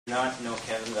Not know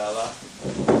Kevin Vela,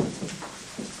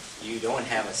 you don't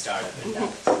have a startup in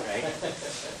Dallas, right?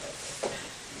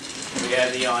 We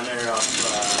have the honor of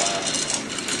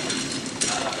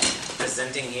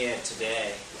presenting here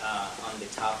today on the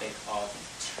topic of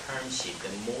term sheet,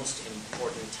 the most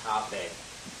important topic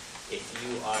if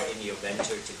you are in your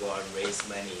venture to go out and raise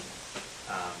money.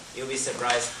 You'll be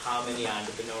surprised how many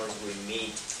entrepreneurs we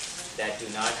meet that do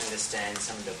not understand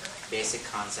some of the basic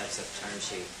concepts of term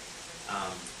sheet.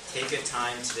 Take your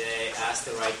time today, ask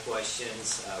the right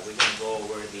questions. We can go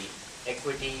over the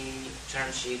equity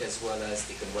term sheet as well as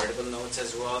the convertible notes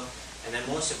as well. And then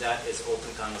most of that is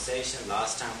open conversation.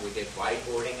 Last time we did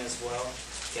whiteboarding as well.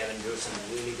 Kevin drew some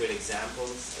really good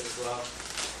examples as well.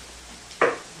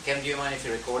 Kevin, do you mind if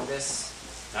you record this?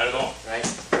 Not at all. Right?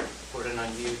 Put it on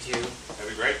YouTube.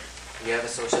 That'd be great. You have a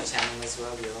social channel as well,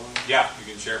 your own? Yeah, you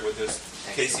can share it with us.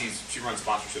 Excellent. She runs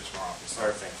sponsorships from our office.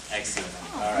 Perfect. Excellent.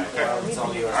 Oh, all right. Okay. Well, it's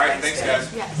all yours. All right, thanks guys.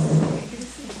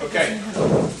 Yes. Okay,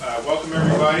 welcome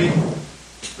everybody.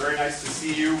 Very nice to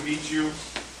see you, meet you.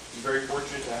 I'm very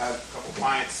fortunate to have a couple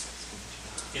clients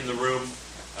in the room.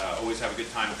 Always have a good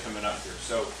time coming up here.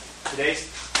 So today's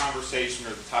conversation,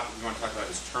 or the topic we want to talk about,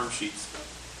 is term sheets.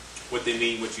 What they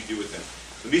mean, what you do with them.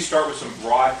 Let me start with some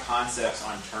broad concepts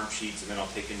on term sheets, and then I'll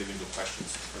take individual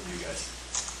questions from you guys.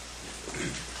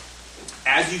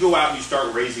 As you go out and you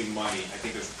start raising money, I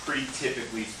think there's pretty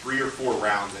typically 3 or 4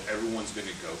 rounds that everyone's going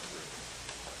to go through.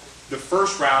 The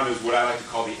first round is what I like to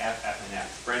call the FF&F,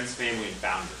 Friends, Family, and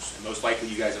Founders. And most likely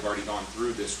you guys have already gone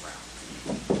through this round.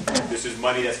 This is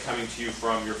money that's coming to you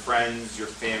from your friends, your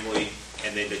family,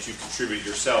 and then that you've contributed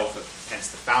yourself,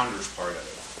 hence the founders part of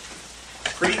it.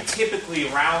 Pretty typically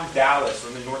around Dallas or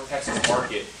in the North Texas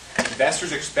market,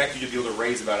 investors expect you to be able to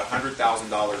raise about $100,000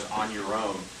 on your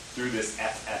own through this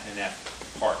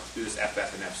FF&F part, through this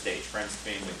FF&F stage, friends,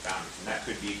 family, and founders. And that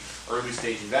could be early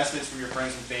stage investments from your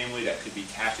friends and family, that could be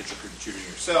cash that you're contributing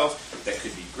yourself, that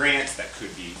could be grants, that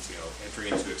could be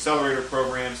entering into accelerator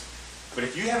programs. But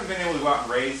if you haven't been able to go out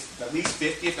and raise at least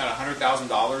 $50,000, if not $100,000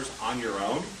 on your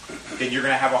own, then you're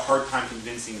going to have a hard time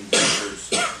convincing investors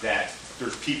that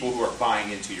there's people who are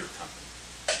buying into your company.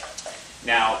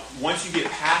 Now, once you get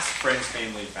past friends,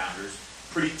 family, and founders,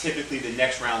 pretty typically the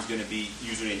next round is going to be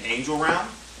usually an angel round.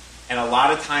 And a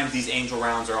lot of times these angel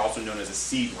rounds are also known as a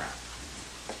seed round.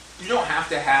 You don't have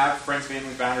to have friends,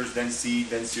 family, founders, then seed,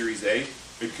 then Series A.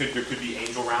 There could be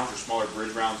angel rounds or smaller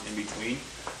bridge rounds in between.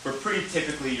 But pretty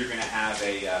typically you're going to have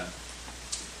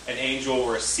an angel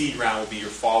or a seed round will be your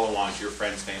follow-on to your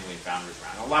friends, family, and founders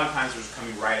round. And a lot of times they're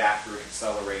coming right after an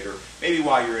accelerator. Maybe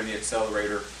while you're in the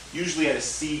accelerator, usually at a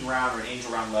seed round or an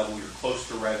angel round level, you're close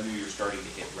to revenue, you're starting to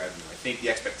hit revenue. I think the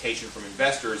expectation from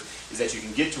investors is that you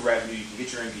can get to revenue, you can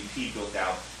get your MVP built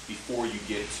out before you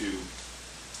get to,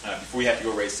 before you have to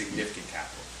go raise significant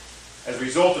capital. As a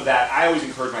result of that, I always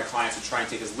encourage my clients to try and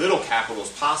take as little capital as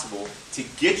possible to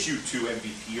get you to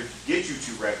MVP or to get you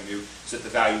to revenue so that the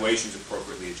valuation is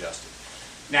appropriately adjusted.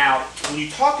 Now, when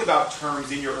you talk about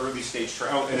terms in your early stage,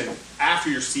 and then after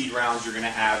your seed rounds, you're going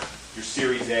to have your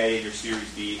Series A and your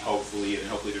Series B, hopefully, and then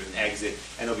hopefully there's an exit,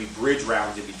 and there'll be bridge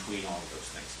rounds in between all of those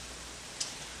things.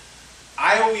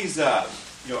 I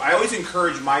always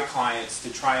encourage my clients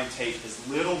to try and take as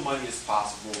little money as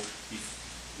possible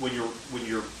when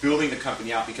you're building the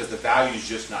company out, because the value is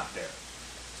just not there.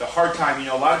 It's a hard time.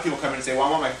 A lot of people come in and say, well, I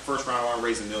want my first round, I want to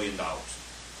raise $1 million.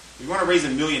 If you want to raise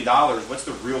 $1 million, what's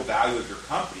the real value of your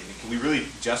company? I mean, can we really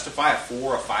justify a $4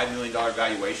 or $5 million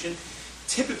valuation?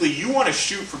 Typically, you want to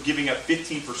shoot for giving up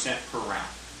 15% per round.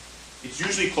 It's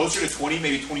usually closer to 20,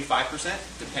 maybe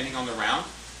 25%, depending on the round.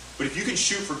 But if you can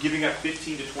shoot for giving up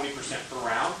 15 to 20% per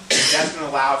round, that's going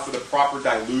to allow for the proper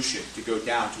dilution to go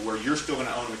down to where you're still going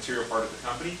to own a material part of the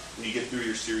company when you get through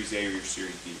your Series A or your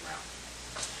Series B round.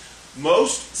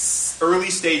 Most early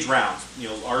stage rounds,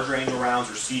 larger angel rounds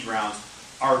or seed rounds,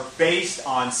 are based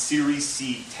on Series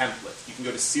Seed templates. You can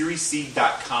go to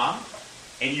SeriesSeed.com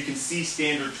and you can see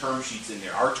standard term sheets in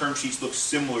there. Our term sheets look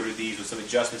similar to these with some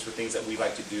adjustments for things that we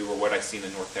like to do or what I see in the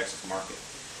North Texas market.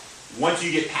 Once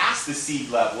you get past the seed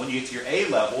level and you get to your A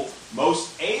level, most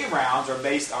A rounds are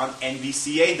based on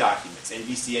NVCA documents.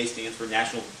 NVCA stands for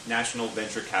National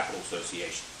Venture Capital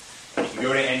Association. And you can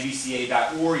go to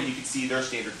nvca.org and you can see their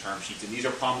standard term sheets. And these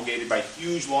are promulgated by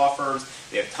huge law firms.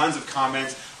 They have tons of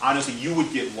comments. Honestly, you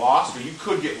would get lost, or you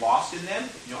could get lost in them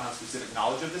if you don't have specific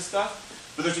knowledge of this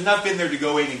stuff. But there's enough in there to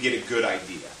go in and get a good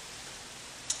idea.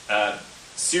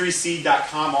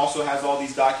 SeriesSeed.com also has all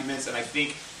these documents, and I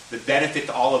think the benefit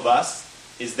to all of us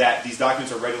is that these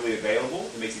documents are readily available.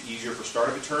 It makes it easier for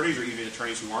startup attorneys or even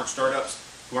attorneys who aren't startup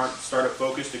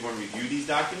focused to go and review these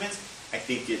documents. I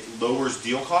think it lowers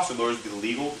deal costs or lowers the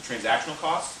transactional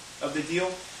costs of the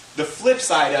deal. The flip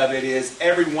side of it is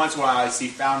every once in a while I see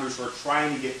founders who are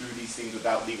trying to get through these things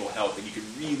without legal help, and you can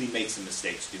really make some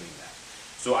mistakes doing that.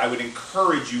 So I would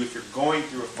encourage you, if you're going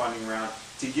through a funding round,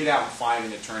 to get out and find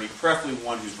an attorney, preferably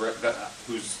one who's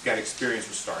got experience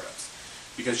with startups.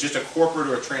 Because just a corporate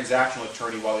or a transactional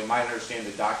attorney, while they might understand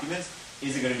the documents,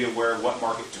 isn't going to be aware of what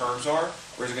market terms are,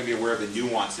 or isn't going to be aware of the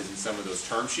nuances in some of those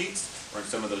term sheets or in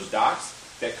some of those docs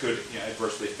that could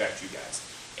adversely affect you guys.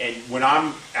 And when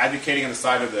I'm advocating on the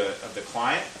side of the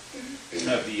client,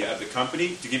 of the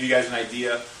company, to give you guys an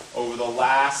idea, over the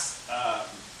last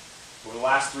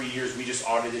 3 years,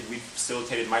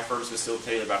 my firm's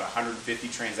facilitated about 150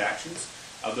 transactions.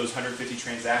 Of those 150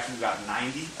 transactions, about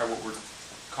 90 are what we're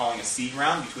calling a seed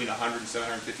round, between 100 and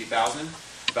 750,000.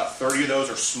 About 30 of those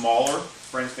are smaller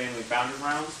friends, family, founders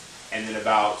rounds, and then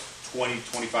about 20,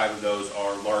 25 of those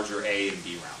are larger A and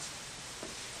B rounds.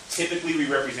 Typically, we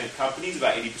represent companies.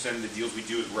 About 80% of the deals we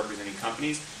do is representing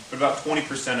companies, but about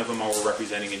 20% of them are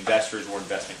representing investors or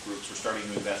investment groups. We're starting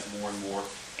to invest more and more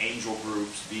angel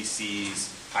groups, VCs,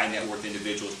 high net worth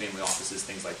individuals, family offices,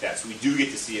 things like that. So we do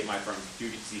get to see at my firm, we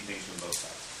do get to see things from both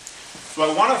sides. So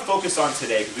I want to focus on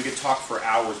today, because we could talk for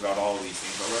hours about all of these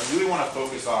things, but I really want to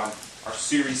focus on our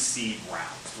Series Seed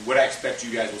rounds. And what I expect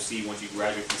you guys will see once you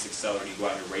graduate from this accelerator and you go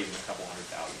out and you're raising a couple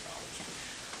 $100,000.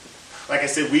 Like I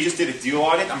said, we just did a deal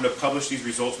audit. I'm going to publish these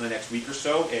results in the next week or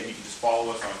so, and you can just follow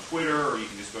us on Twitter, or you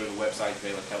can just go to the website,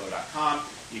 velakeller.com.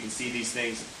 You can see these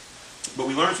things. But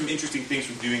we learned some interesting things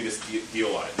from doing this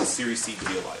deal audit, this Series C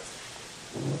deal audit.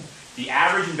 The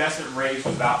average investment raised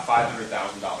was about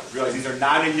 $500,000. Realize these are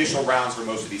not initial rounds for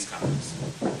most of these companies.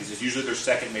 This is usually their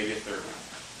second, maybe a third round.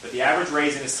 But the average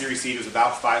raise in a Series C was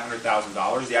about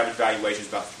 $500,000. The average valuation is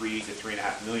about $3 to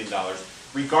 $3.5 million,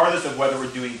 regardless of whether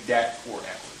we're doing debt or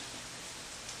equity.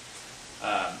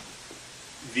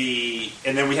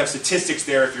 And then we have statistics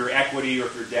there. If you're equity or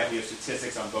if you're debt, we have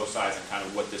statistics on both sides on kind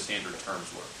of what the standard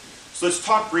terms were. So let's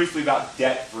talk briefly about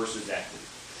debt versus equity.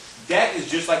 Debt is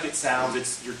just like it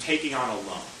sounds. You're taking on a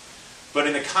loan. But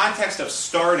in the context of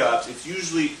startups,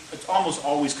 it's almost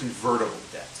always convertible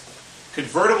debt.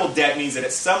 Convertible debt means that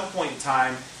at some point in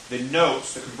time, the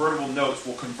convertible notes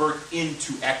will convert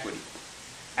into equity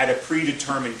at a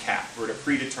predetermined cap or at a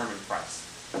predetermined price.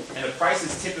 And the price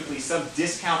is typically some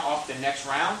discount off the next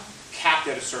round, capped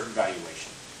at a certain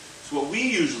valuation. So what we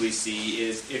usually see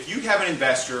is if you have an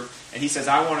investor and he says,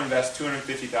 I want to invest $250,000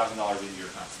 into your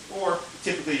company, or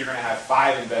typically you're going to have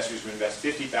 5 investors who invest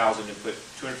 $50,000 and put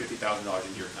 $250,000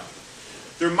 into your company.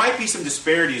 There might be some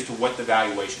disparity as to what the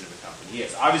valuation of the company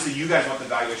is. Obviously, you guys want the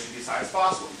valuation to be as high as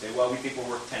possible. You say, well, we think we're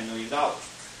worth $10 million.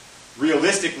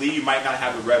 Realistically, you might not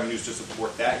have the revenues to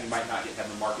support that. You might not yet have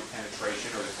the market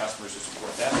penetration or the customers to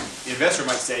support that. The investor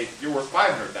might say, you're worth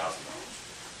 $500,000.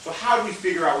 So how do we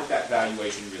figure out what that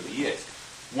valuation really is?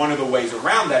 One of the ways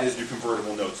around that is through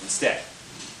convertible notes instead.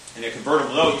 In a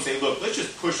convertible note, you say, look, let's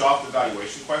just push off the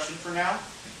valuation question for now,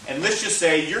 and let's just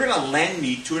say you're going to lend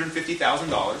me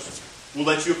 $250,000. We'll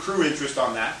let you accrue interest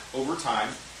on that over time,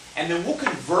 and then we'll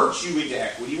convert you into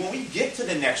equity. When we get to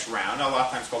the next round, a lot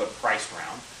of times called a price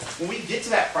round, when we get to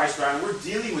that price round, we're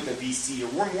dealing with a VC, or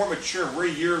we're more mature, we're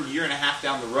a year and a half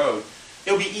down the road,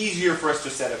 it'll be easier for us to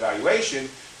set a valuation,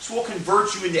 so we'll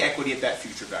convert you into equity at that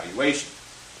future valuation.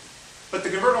 But the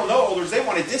convertible note holders, they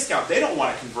want a discount. They don't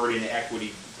want to convert into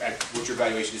equity at what your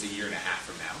valuation is a year and a half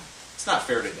from now. It's not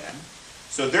fair to them.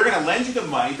 So they're going to lend you the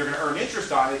money, they're going to earn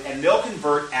interest on it, and they'll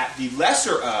convert at the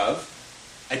lesser of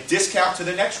a discount to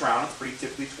the next round, it's pretty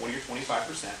typically 20 or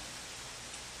 25%,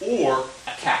 or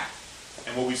a cap.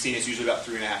 And what we've seen is usually about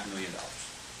 $3.5 million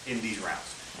in these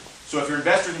rounds. So if your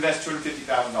investors invest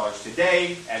 $250,000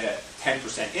 today at a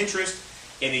 10% interest,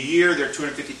 in a year their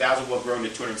 $250,000 will have grown to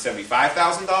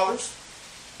 $275,000.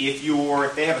 If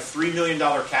they have a $3 million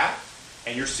cap,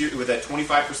 and you're with a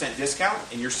 25% discount,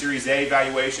 and your Series A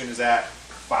valuation is at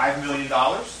 $5 million,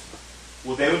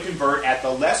 well, they would convert at the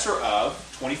lesser of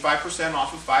 25%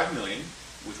 off of $5 million,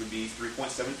 which would be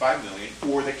 $3.75 million,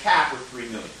 or the cap of $3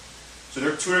 million. So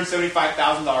their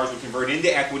 $275,000 would convert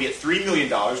into equity at $3 million,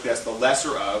 because that's the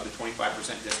lesser of the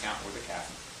 25% discount or the cap.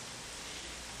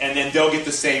 And then they'll get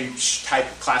the same type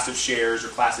of class of shares or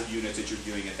class of units that you're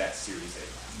doing at that Series A.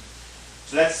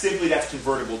 So that's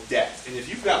convertible debt. And if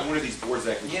you've got one of these boards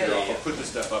that I can clear off, I'll put this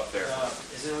stuff up there.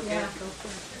 Is it okay? Yeah, go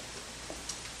for it.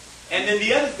 And then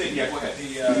the other thing, go ahead.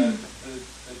 The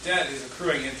debt is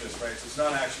accruing interest, right? So it's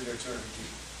not actually their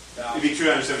 $250,000. It'd be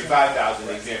 $275,000 in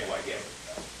the example I gave.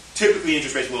 Typically,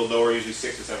 interest rates a little lower, usually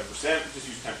 6 to 7%. Just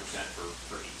use 10%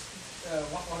 for each.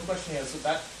 One question here. So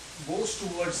that goes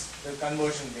towards the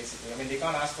conversion basically. I mean, they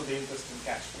can't ask for the interest in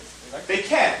cash basically, right? They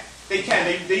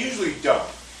can. They usually don't.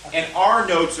 And our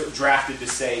notes are drafted to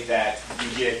say that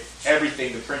you get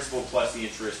everything, the principal plus the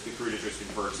interest, the accrued interest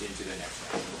converts into the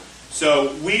next round.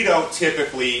 So we don't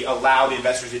typically allow the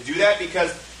investors to do that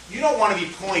because you don't want to be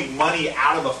pulling money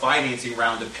out of a financing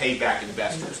round to pay back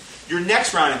investors. Your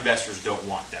next round investors don't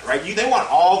want that, right? They want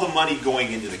all the money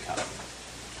going into the company.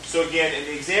 So again, in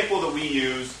the example that we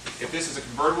use, if this is a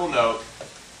convertible note,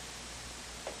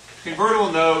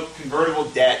 convertible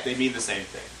debt, they mean the same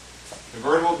thing.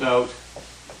 Convertible note,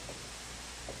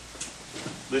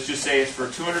 let's just say it's for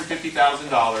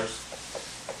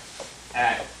 $250,000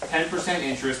 at 10%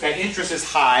 interest. That interest is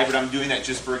high, but I'm doing that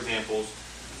just for examples,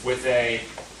 with a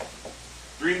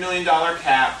 $3 million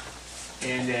cap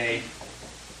and a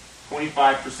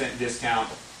 25% discount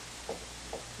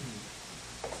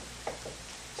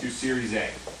to Series A.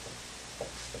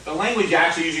 The language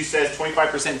actually usually says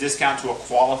 25% discount to a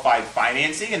qualified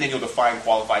financing, and then you'll define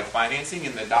qualified financing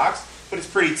in the docs, but it's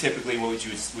pretty typically what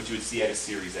you would see at a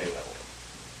Series A level.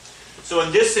 So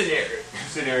in this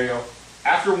scenario,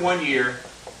 after 1 year,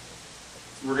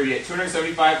 we're going to get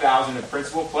 $275,000 of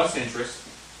principal plus interest,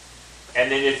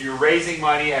 and then if you're raising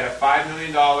money at a $5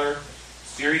 million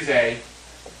Series A,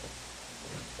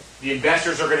 the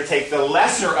investors are going to take the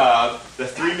lesser of the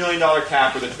 $3 million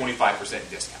cap with a 25%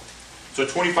 discount. So a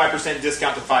 25%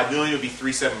 discount to $5 million would be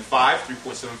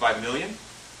 $3.75 million.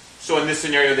 So in this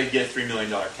scenario, they'd get a $3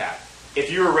 million cap. If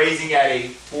you were raising at a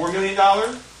 $4 million,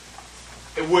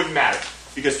 it wouldn't matter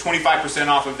because 25%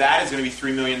 off of that is going to be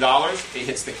 $3 million. It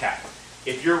hits the cap.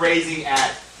 If you're raising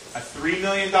at a $3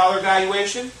 million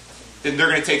valuation, then they're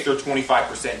going to take their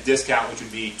 25% discount, which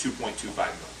would be $2.25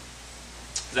 million.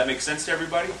 Does that make sense to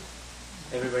everybody?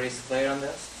 Everybody's clear on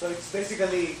this? So it's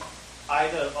basically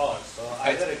either or. So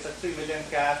either it's a 3 million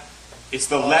cap. It's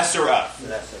the lesser of.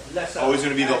 Lesser. Always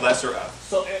going to be the lesser of.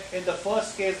 So in the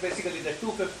first case, basically the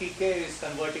 250K is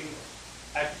converting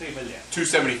at 3 million.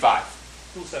 275.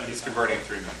 275. It's converting at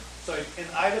 3 million. So in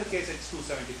either case, it's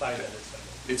 275 that is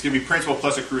converted. It's going to be principal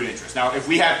plus accrued interest. Now, if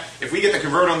we get the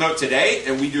convertible note today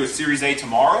and we do a Series A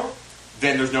tomorrow,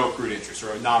 then there's no accrued interest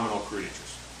or a nominal accrued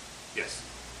interest. Yes.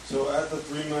 So at the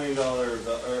 $3 million, or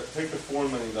take the $4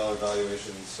 million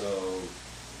valuation, so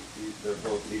they're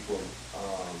both equal.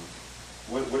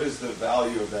 What is the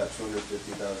value of that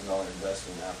 $250,000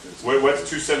 investment after it's... What's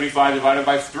 275 divided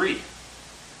by 3?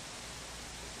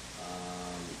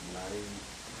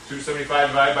 275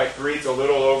 divided by 3, it's a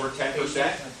little over 10%,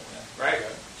 right?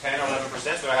 10,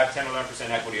 11%, so I have 10, 11%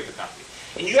 equity of the company.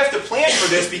 And you have to plan for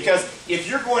this because if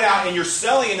you're going out and you're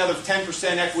selling another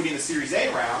 10% equity in the Series A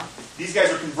round, these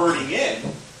guys are converting in,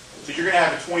 so you're going to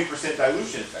have a 20%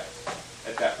 dilution effect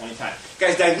at that point in time.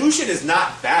 Guys, dilution is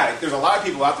not bad. There's a lot of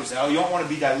people out there saying, oh, you don't want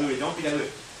to be diluted. Don't be diluted.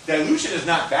 Dilution is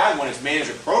not bad when it's managed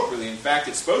appropriately. In fact,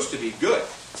 it's supposed to be good.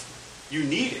 You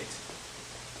need it.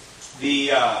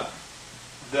 You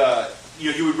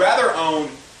would rather own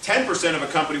 10% of a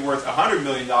company worth $100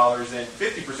 million than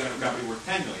 50% of a company worth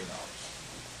 $10 million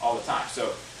all the time.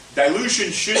 So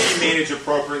dilution should be managed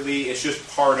appropriately. It's just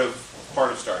part of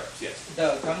startups. Yes.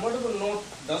 The convertible note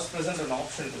does present an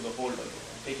option to the holder.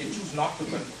 They can choose not to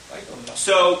convert, right, or not?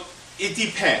 So it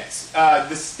depends.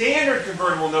 The standard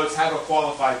convertible notes have a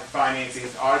qualified financing,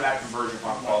 it's automatic conversion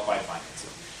upon qualified financing.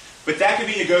 But that can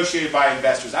be negotiated by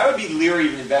investors. I would be leery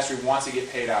of an investor who wants to get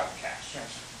paid out in cash.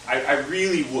 I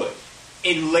really would.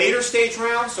 In later stage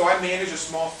rounds, so I manage a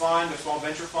small fund, a small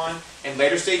venture fund, and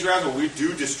later stage rounds where we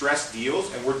do distressed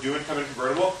deals and we're doing come in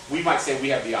convertible, we might say we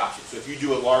have the option. So if you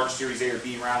do a large Series A or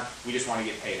B round, we just want to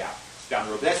get paid out down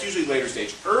the road. But that's usually later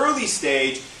stage. Early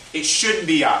stage, it shouldn't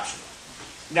be optional.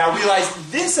 Now realize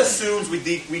this assumes we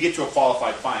get to a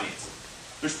qualified financing.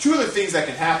 There's two other things that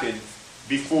can happen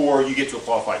before you get to a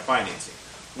qualified financing.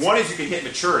 One is you can hit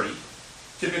maturity.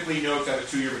 Typically, notes have a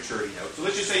 2-year maturity note. So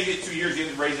let's just say you get 2 years, you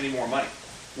haven't raised any more money.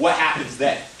 What happens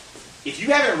then? If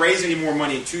you haven't raised any more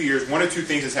money in 2 years, one of two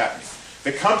things is happening.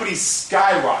 The company's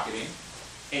skyrocketing,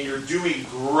 and you're doing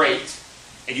great,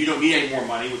 and you don't need any more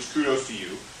money, which kudos to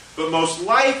you. But most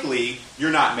likely, you're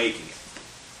not making it.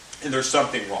 And there's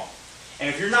something wrong. And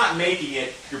if you're not making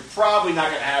it, you're probably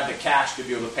not going to have the cash to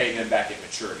be able to pay them back at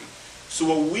maturity. So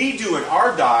what we do in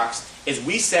our docs is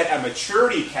we set a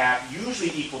maturity cap usually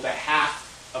equal to half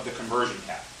of the conversion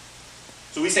cap.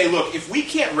 So we say, look, if we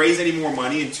can't raise any more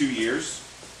money in 2 years,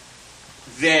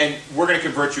 then we're going to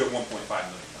convert you at $1.5 million.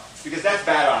 Because that's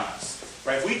bad on us.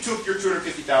 Right? If we took your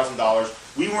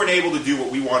 $250,000, we weren't able to do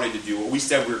what we wanted to do, what we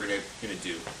said we were going to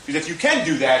do. Because if you can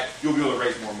do that, you'll be able to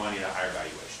raise more money at a higher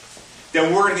valuation.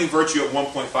 Then we're going to convert you at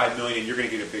 $1.5 million and you're going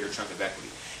to get a bigger chunk of equity.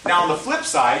 Now, on the flip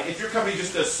side, if your company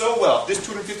just does so well, if this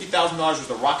 $250,000 was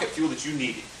the rocket fuel that you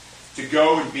needed to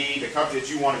go and be the company that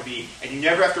you want to be, and you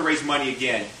never have to raise money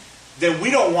again, then we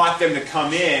don't want them to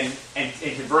come in and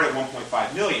convert at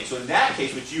 $1.5 million. So in that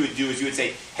case, what you would do is you would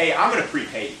say, hey, I'm going to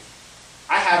prepay you.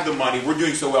 I have the money. We're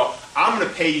doing so well. I'm going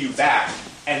to pay you back.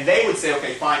 And they would say,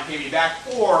 okay, fine, pay me back,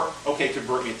 or, okay,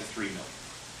 convert me at the $3 million.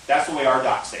 That's the way our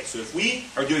docs say. So if we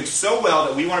are doing so well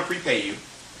that we want to prepay you,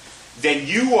 then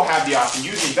you will have the option,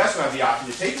 you, the investor, will have the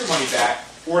option to take your money back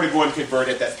or to go and convert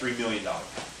at that $3 million.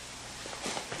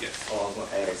 Yes. Oh, I was going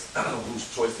to ask,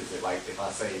 whose choice is it? Like, if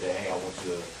I say that, hey, I want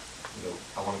you to,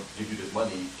 I want to give you this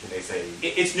money, can they say?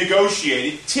 It's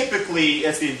negotiated. Typically,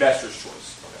 it's the investor's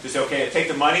choice. To say, okay, take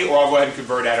the money, or I'll go ahead and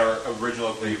convert at our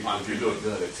original agreed upon. If you're doing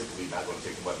good, they're typically not going to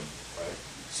take the money, right?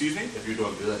 Excuse me? If you're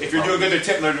doing good. If you're doing good,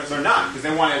 they're not, because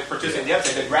they want to participate in the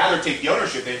upside. They'd rather take the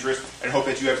ownership interest and hope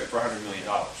that you exit for $100 million.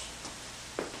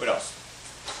 What else?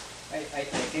 I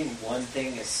think one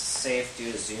thing is safe to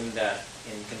assume that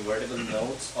in convertible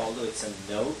notes, although it's a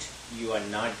note, you are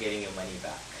not getting your money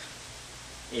back.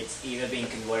 It's either being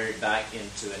converted back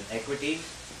into an equity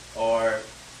or,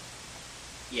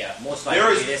 yeah, most likely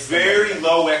There it is is very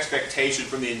low expectation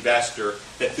from the investor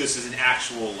that this is an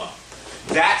actual loan.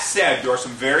 That said, there are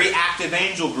some very active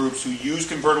angel groups who use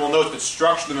convertible notes but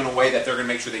structure them in a way that they're going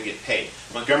to make sure they get paid.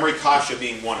 Montgomery Kasha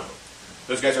being one of them.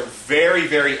 Those guys are very,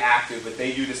 very active, but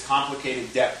they do this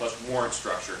complicated debt plus warrant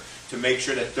structure to make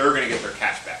sure that they're going to get their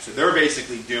cash back. So they're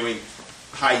basically doing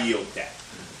high-yield debt.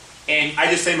 And I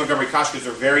just say Montgomery Kasha because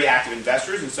they're very active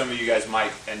investors, and some of you guys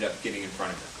might end up getting in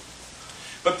front of them.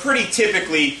 But pretty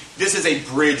typically, this is a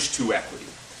bridge to equity.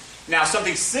 Now,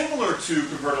 something similar to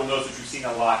convertible notes, which we've seen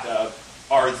a lot of,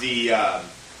 are the,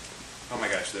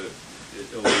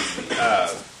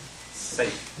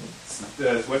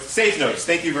 safe notes.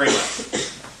 Thank you very much.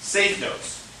 Safe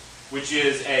notes, which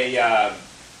is a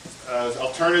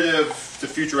alternative to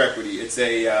future equity. It's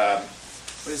a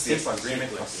what is this?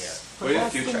 agreement. What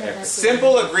is future equity?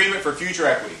 Simple agreement for future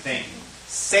equity. Thank you.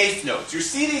 Safe notes. You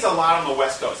see these a lot on the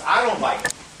West Coast. I don't like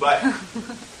it, but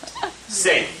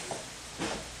safe.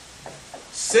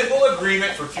 Simple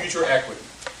agreement for future equity.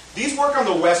 These work on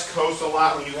the West Coast a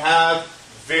lot when you have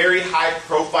very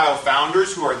high-profile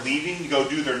founders who are leaving to go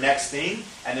do their next thing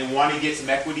and they want to get some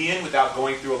equity in without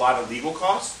going through a lot of legal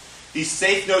costs. These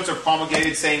safe notes are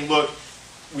promulgated saying, look,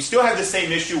 we still have the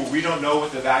same issue where we don't know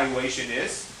what the valuation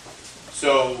is,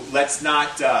 so let's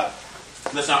not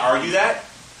argue that.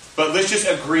 But let's just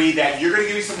agree that you're going to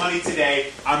give me some money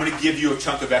today. I'm going to give you a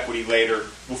chunk of equity later.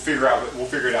 We'll figure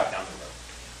it out down the road.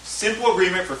 Simple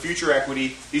agreement for future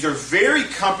equity. These are very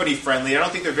company friendly. I don't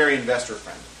think they're very investor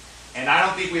friendly. And I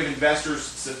don't think we have investors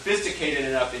sophisticated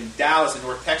enough in Dallas and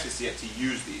North Texas yet to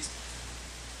use these.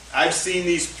 I've seen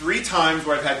these 3 times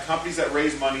where I've had companies that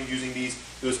raise money using these.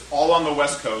 It was all on the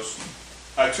West Coast.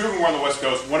 2 of them were on the West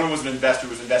Coast. One of them was an investor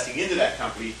who was investing into that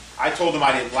company. I told them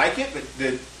I didn't like it, but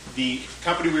the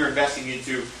company we were investing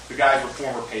into, the guys were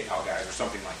former PayPal guys or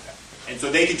something like that. And so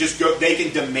they can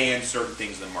demand certain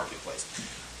things in the marketplace.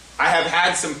 I have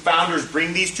had some founders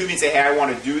bring these to me and say, hey, I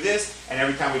want to do this, and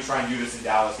every time we try and do this in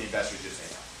Dallas, the investors just say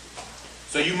no.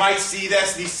 So you might see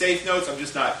these safe notes. I'm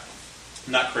just not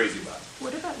crazy about it.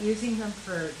 What about using them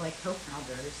for like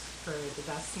co-founders for the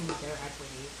vesting of their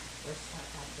equity or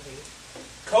equity?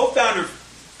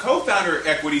 Co-founder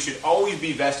equity should always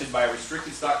be vested by a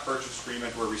restricted stock purchase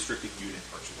agreement or a restricted unit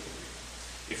purchase agreement.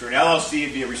 If you're an LLC,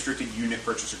 it'd be a restricted unit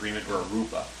purchase agreement or a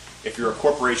RUPA. If you're a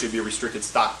corporation, it'd be a restricted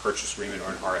stock purchase agreement or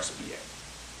an RSPA.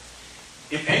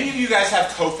 If any of you guys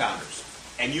have co-founders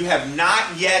and you have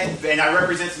not yet, and I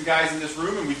represent some guys in this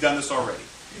room and we've done this already,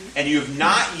 and you have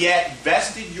not yet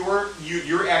vested your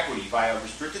equity by a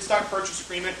restricted stock purchase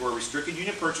agreement or a restricted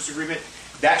unit purchase agreement,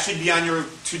 that should be on your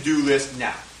to-do list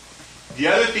now. The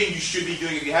other thing you should be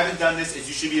doing, if you haven't done this, is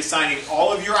you should be assigning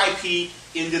all of your IP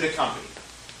into the company.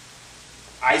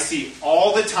 I see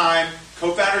all the time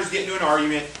co-founders get into an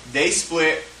argument, they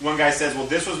split, one guy says, well,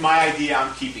 this was my idea,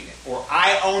 I'm keeping it. Or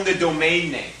I own the domain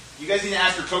name. You guys need to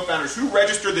ask your co-founders, who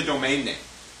registered the domain name?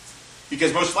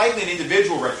 Because most likely an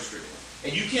individual registered it.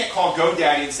 And you can't call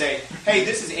GoDaddy and say, hey,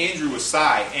 this is Andrew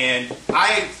Asai, and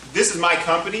this is my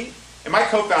company, and my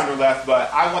co-founder left,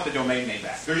 but I want the domain name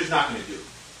back. They're just not going to do it.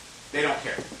 They don't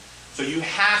care. So you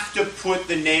have to put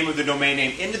the name of the domain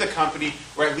name into the company,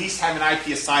 or at least have an IP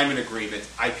assignment agreement,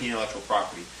 IP intellectual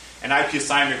property, an IP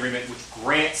assignment agreement which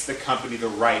grants the company the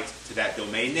right to that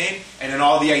domain name, and then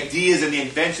all the ideas and the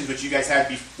inventions which you guys had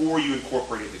before you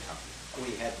incorporated the company.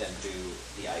 We had them do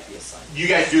the IP assignment. You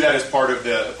guys do that as part of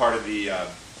the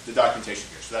the documentation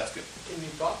here, so that's good. Can you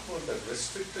talk about the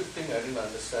restricted thing? I didn't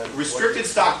understand. Restricted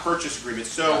stock purchase agreement.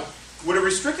 So, with a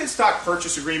restricted stock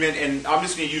purchase agreement, and I'm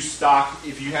just going to use stock.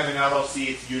 If you have an LLC,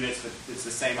 it's units, but it's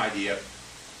the same idea.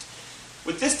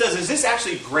 What this does is this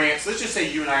actually grants, let's just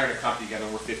say you and I are in a company together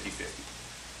and we're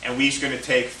 50-50. And we're each going to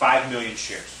take 5 million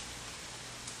shares.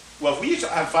 Well, if we each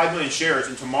have 5 million shares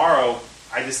and tomorrow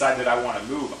I decide that I want to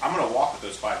move, I'm going to walk with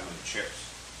those 5 million shares.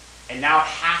 And now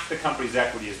half the company's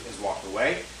equity has walked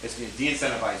away. It's going to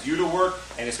de-incentivize you to work,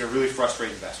 and it's going to really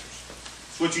frustrate investors.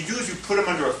 So what you do is you put them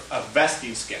under a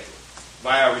vesting schedule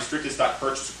via a restricted stock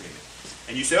purchase agreement.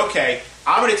 And you say, okay,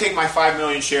 I'm going to take my 5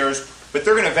 million shares, but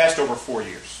they're going to vest over 4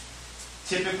 years.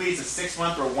 Typically, it's a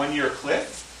 6-month or 1-year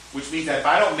cliff, which means that if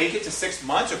I don't make it to 6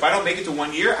 months, or if I don't make it to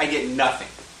 1 year, I get nothing.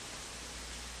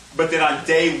 But then on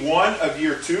day 1 of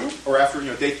year 2, or after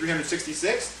day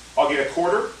 366, I'll get a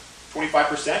quarter,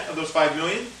 25% of those 5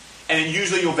 million, and then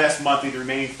usually you'll vest monthly. The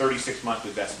remaining 36 months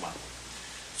would vest monthly.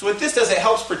 So what this does, it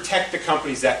helps protect the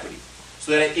company's equity,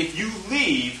 so that if you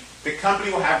leave, the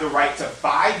company will have the right to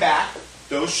buy back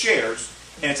those shares,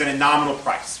 and it's at a nominal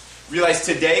price. Realize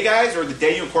today, guys, or the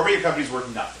day you incorporate, your company's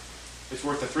worth nothing. It's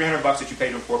worth the $300 that you paid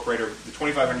to incorporate, or the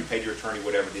 $2,500 you paid to your attorney,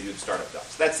 whatever they do the startup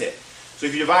does. That's it. So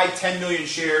if you divide 10 million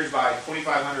shares by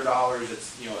 $2,500,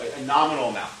 it's a nominal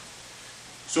amount.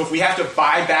 So if we have to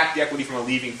buy back the equity from a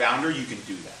leaving founder, you can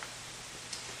do that.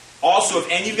 Also, if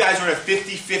any of you guys are in a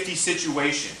 50-50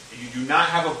 situation and you do not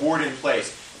have a board in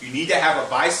place, you need to have a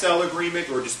buy-sell agreement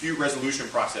or a dispute resolution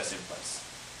process in place.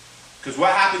 Because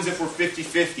what happens if we're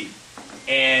 50-50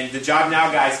 and the Job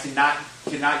Now guys cannot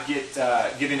get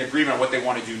an agreement on what they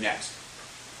want to do next?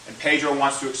 And Pedro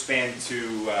wants to expand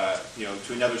to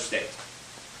another state,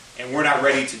 and we're not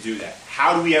ready to do that.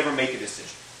 How do we ever make a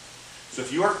decision? So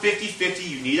if you are 50-50,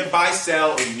 you need a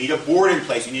buy-sell, or you need a board in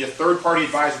place. You need a third-party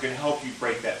advisor who can help you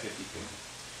break that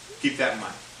 50-50. Keep that in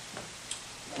mind.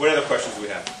 What other questions do we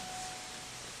have?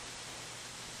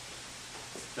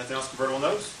 Nothing else convertible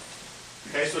notes?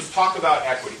 Okay, so let's talk about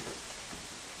equity.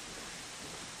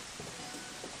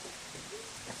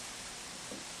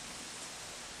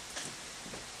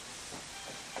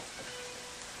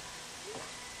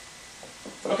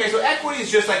 Okay, so equity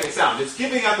is just like it sounds. It's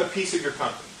giving up a piece of your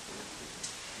company.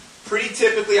 Pretty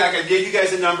typically, like I gave you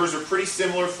guys the numbers, are pretty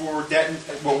similar for debt and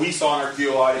what we saw in our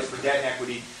deal audits for debt and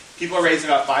equity. People are raising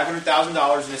about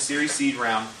 $500,000 in a Series Seed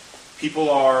round. People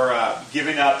are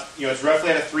giving up, it's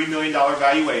roughly at a $3 million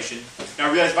valuation. Now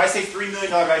realize if I say $3 million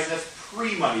valuation, that's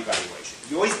pre-money valuation.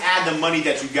 You always add the money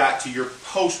that you got to your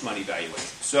post-money valuation.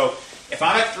 So if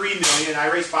I'm at $3 million and I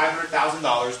raise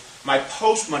 $500,000, my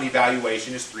post-money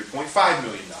valuation is $3.5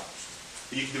 million.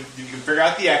 You can figure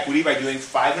out the equity by doing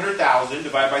 500,000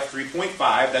 divided by 3.5.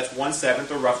 That's 1/7,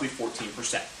 or roughly 14%.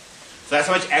 So that's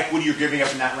how much equity you're giving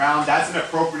up in that round. That's an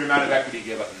appropriate amount of equity to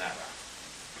give up in that round.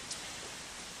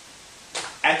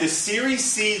 At the Series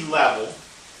C level,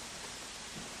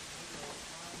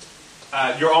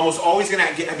 you're almost always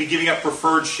going to be giving up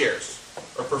preferred shares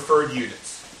or preferred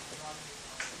units.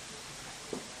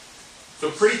 So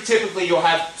pretty typically, you'll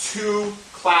have two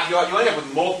classes. You'll end up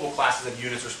with multiple classes of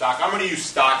units or stock. I'm going to use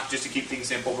stock just to keep things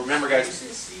simple. Remember, guys,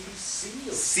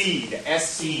 seed,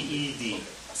 S-C-E-D,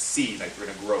 seed, like we're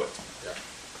going to grow it. Yeah.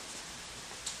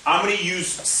 I'm going to use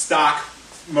stock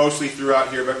mostly throughout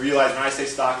here, but realize when I say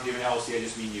stock and give an LLC, I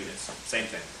just mean units. Same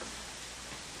thing.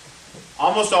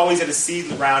 Almost always at a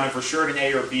seed round, and for sure at an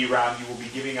A or B round, you will be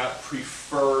giving up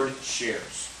preferred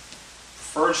shares.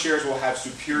 Preferred shares will have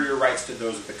superior rights to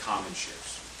those of the common shares.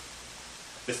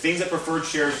 The things that preferred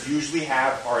shares usually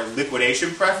have are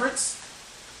liquidation preference,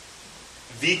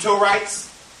 veto rights,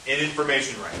 and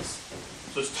information rights.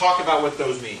 So let's talk about what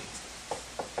those mean.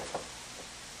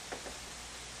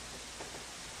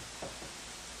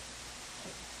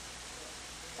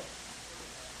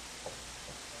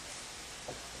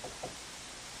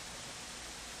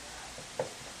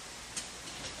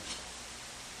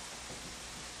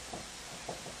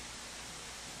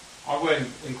 I'll go ahead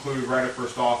and include right of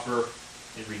first offer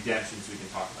and redemption so we can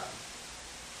talk about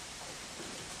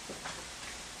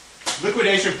it.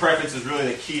 Liquidation preference is really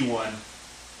the key one.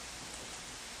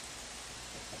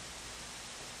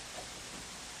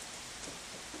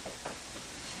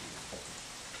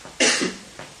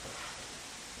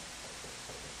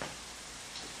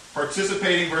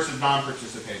 Participating versus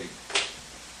non-participating.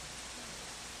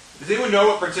 Does anyone know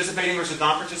what participating versus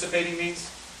non-participating means?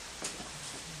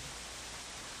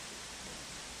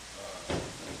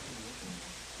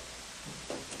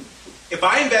 If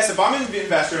I'm an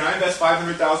investor and I invest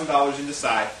 $500,000 into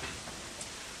Side,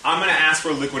 I'm going to ask for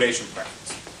a liquidation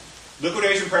preference.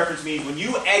 Liquidation preference means when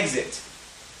you exit,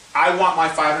 I want my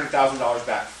 $500,000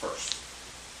 back first.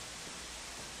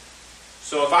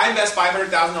 So if I invest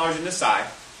 $500,000 in the side,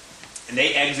 and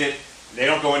they exit, they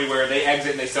don't go anywhere, they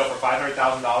exit and they sell for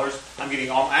 $500,000, I'm getting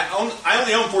I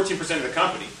only own 14% of the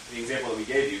company, the example that we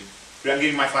gave you, but I'm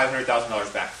getting my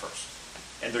 $500,000 back first.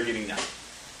 And they're getting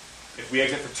nothing. If we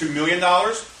exit for $2 million,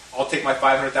 I'll take my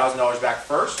 $500,000 back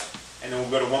first, and then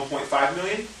we'll go to $1.5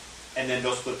 million, and then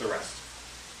they'll split the rest.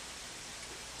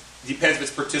 Depends if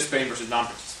it's participating versus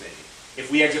non-participating. If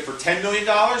we exit for $10 million,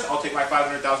 I'll take my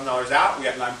 $500,000 out. We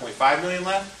have $9.5 million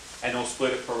left, and they'll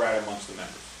split it pro rata amongst the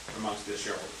members, amongst the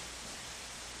shareholders.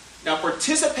 Now,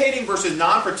 participating versus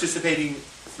non-participating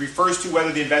refers to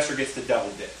whether the investor gets to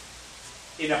double dip.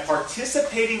 In a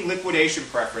participating liquidation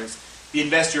preference, the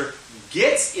investor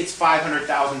gets its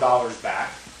 $500,000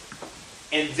 back,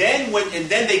 and then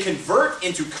they convert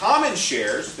into common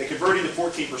shares. They convert into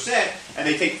 14%, and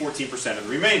they take 14% of the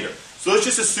remainder. So let's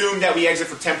just assume that we exit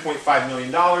for $10.5 million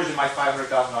in my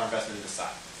 $500,000 investment in the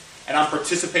side, and I'm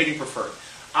participating preferred.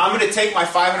 I'm going to take my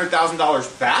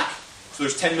 $500,000 back, so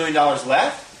there's $10 million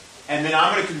left, and then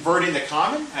I'm going to convert into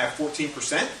common. I have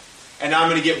 14%, and I'm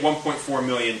going to get $1.4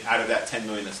 million out of that $10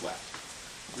 million that's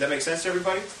left. Does that make sense to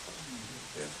everybody?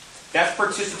 Yeah. That's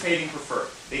participating preferred.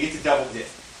 They get to double dip.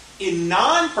 In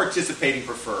non-participating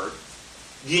preferred,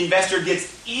 the investor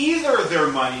gets either their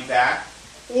money back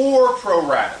or pro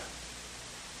rata.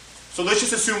 So let's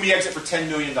just assume we exit for $10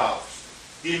 million.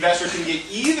 The investor can get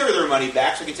either their money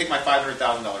back, so I can take my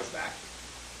 $500,000 back,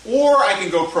 or I can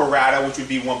go pro rata, which would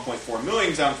be $1.4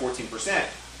 million because I'm 14%.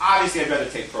 Obviously, I'd rather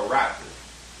take pro rata.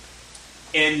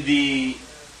 And the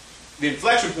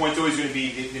inflection point is always going to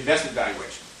be the investment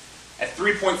valuation. At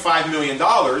 $3.5 million,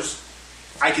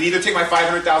 I can either take my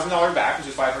 $500,000 back, which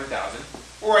is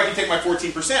 $500,000, or I can take my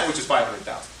 14%, which is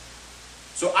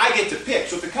 $500,000. So I get to pick.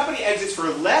 So if the company exits for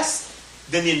less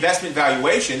than the investment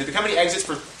valuation, if the company exits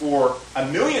for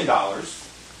 $1 million, well,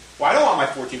 I don't want my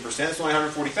 14%. It's only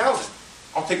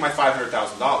 $140,000. I'll take my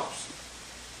 $500,000.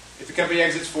 If the company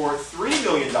exits for $3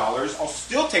 million, I'll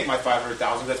still take my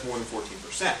 $500,000. That's more than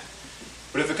 14%.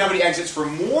 But if the company exits for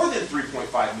more than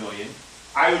 $3.5 million,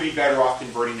 I would be better off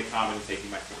converting to common and taking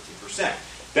my 14%.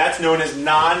 That's known as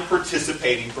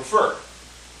non-participating preferred.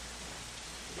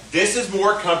 This is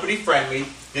more company friendly.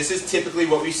 This is typically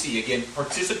what we see. Again,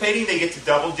 participating, they get to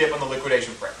double dip on the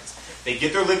liquidation preference. They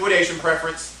get their liquidation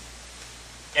preference,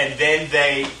 and then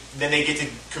they get to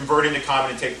convert into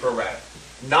common and take pro rata.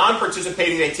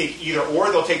 Non-participating, they take either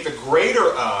or. They'll take the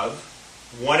greater of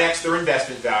 1x their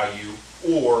investment value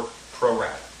or pro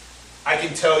rata. I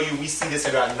can tell you we see this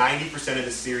at about 90% of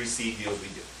the Series C deals we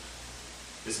do.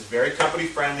 This is very company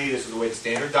friendly. This is the way the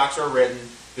standard docs are written.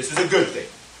 This is a good thing.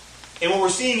 And what we're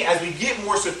seeing as we get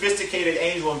more sophisticated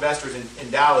angel investors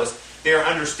in Dallas, they are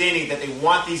understanding that they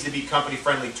want these to be company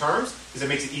friendly terms because it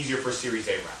makes it easier for a Series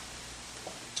A round.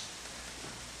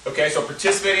 Okay, so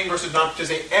participating versus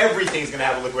non-participating, everything's going to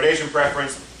have a liquidation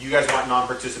preference. You guys want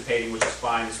non-participating, which is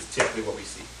fine. This is typically what we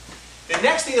see. The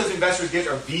next thing those investors get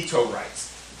are veto rights.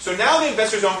 So now the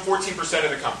investors own 14% of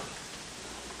the company.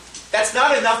 That's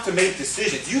not enough to make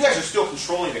decisions. You guys are still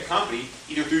controlling the company,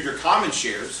 either through your common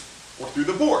shares or through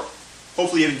the board.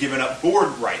 Hopefully you haven't given up board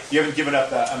rights. You haven't given up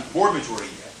the board majority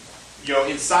yet. You know,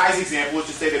 in size example, let's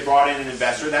just say they brought in an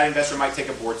investor. That investor might take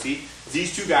a board seat.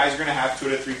 These two guys are going to have 2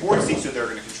 to 3 board seats that they're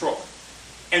going to control.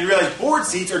 And realize board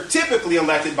seats are typically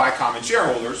elected by common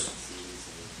shareholders,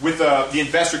 with the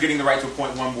investor getting the right to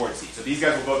appoint 1 board seat. So these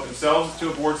guys will vote themselves to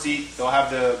a board seat. They'll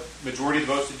have the majority of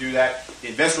the votes to do that. The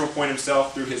investor will appoint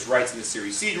himself through his rights in the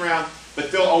Series C round,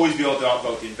 but they'll always be able to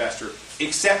outvote the investor,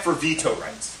 except for veto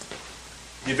rights.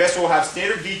 The investor will have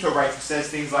standard veto rights that says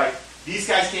things like, these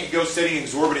guys can't go setting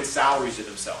exorbitant salaries to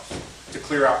themselves to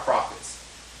clear out profits.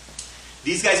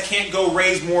 These guys can't go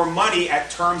raise more money at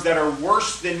terms that are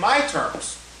worse than my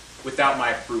terms without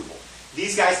my approval.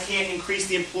 These guys can't increase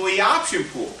the employee option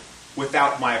pool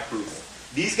without my approval.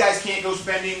 These guys can't go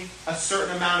spending a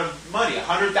certain amount of money,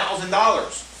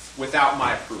 $100,000, without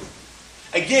my approval.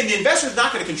 Again, the investor is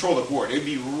not going to control the board. It would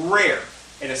be rare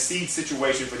in a seed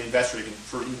situation for investors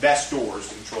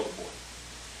to control the board.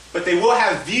 But they will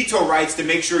have veto rights to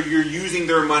make sure you're using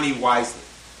their money wisely.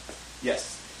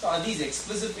 Yes? So are these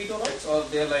explicit veto rights, or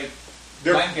they're like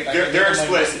blanket? They're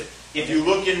explicit. If you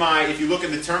look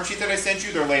in the term sheet that I sent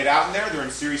you, they're laid out in there. They're in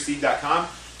SeriesC.com.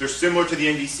 They're similar to the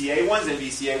NVCA ones.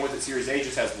 NVCA ones at Series A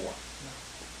just has more.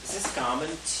 Is this common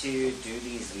to do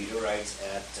these veto rights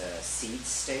at seed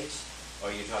stage? Or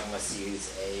are you talking about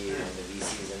Series A and the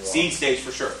VCs involved? Seed stage,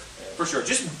 for sure. For sure.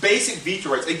 Just basic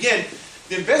veto rights. Again,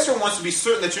 the investor wants to be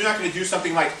certain that you're not going to do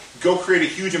something like go create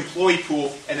a huge employee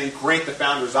pool and then grant the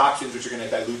founders options, which are going to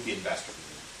dilute the investor.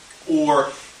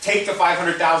 Or take the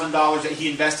 $500,000 that he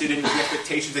invested in with the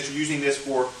expectations that you're using this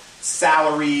for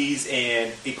salaries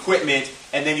and equipment,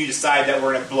 and then you decide that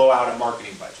we're going to blow out a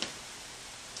marketing budget.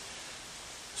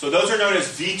 So those are known as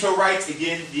veto rights.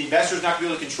 Again, the investor's not going to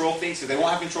be able to control things, so they won't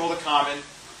have control of the common.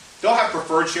 They'll have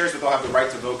preferred shares, but they'll have the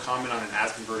right to vote common on an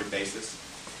as-converted basis.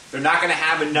 They're not going to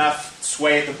have enough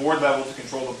sway at the board level to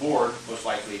control the board, most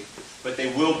likely, but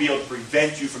they will be able to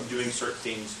prevent you from doing certain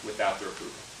things without their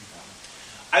approval.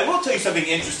 I will tell you something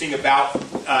interesting about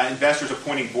investors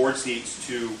appointing board seats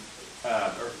to,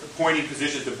 or appointing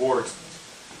positions to boards.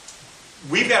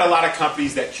 We've got a lot of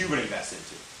companies that Cuban invests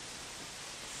into.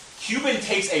 Cuban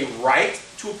takes a right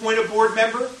to appoint a board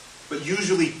member, but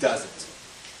usually doesn't.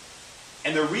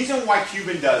 And the reason why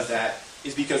Cuban does that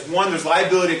is because, one, there's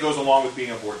liability that goes along with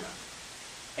being a board member.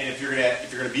 And if you're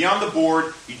going to be on the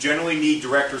board, you generally need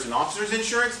directors and officers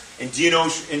insurance, and D&O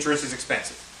insurance is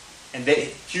expensive. And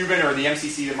Cuban or the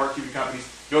MCC, the Mark Cuban companies,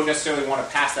 don't necessarily want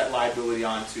to pass that liability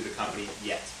on to the company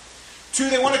yet. Two,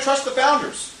 they want to trust the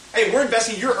founders. Hey, we're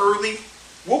investing, you're early.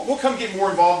 We'll come get more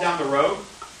involved down the road.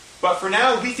 But for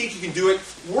now, we think you can do it.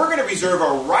 We're going to reserve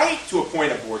our right to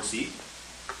appoint a board seat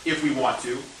if we want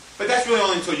to. But that's really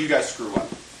only until you guys screw up.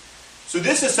 So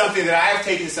this is something that I have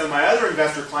taken to some of my other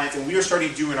investor clients, and we are starting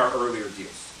to do in our earlier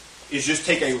deals, is just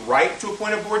take a right to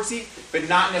appoint a board seat, but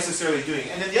not necessarily doing it.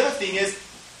 And then the other thing is,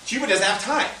 Cuba doesn't have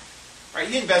time. Right?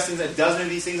 He invests in a dozen of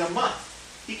these things a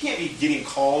month. He can't be getting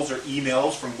calls or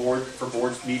emails from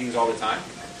board meetings all the time.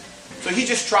 So he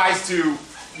just tries to,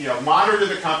 monitor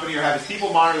the company or have his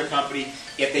people monitor the company.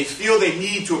 If they feel they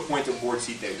need to appoint a board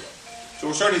seat, they will. So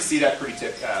we're starting to see that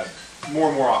more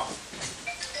and more often.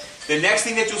 The next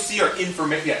thing that you'll see are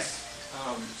information. Yes.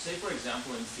 Say, for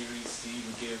example, in Series C,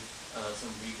 we give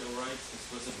some veto rights,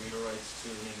 explicit veto rights to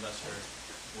an investor.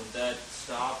 Would that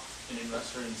stop an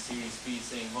investor in Series B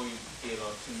saying, "Oh, you gave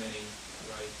out too many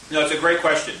rights"? No, it's a great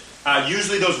question.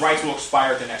 Usually, those rights will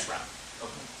expire at the next round.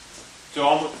 Okay.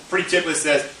 So, pretty typically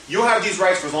says you'll have these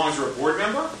rights for as long as you're a board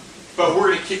member, but we're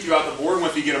going to kick you out the board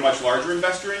once we get a much larger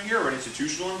investor in here or an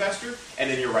institutional investor, and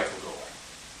then your rights will go away.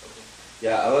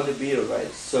 Yeah, about the veto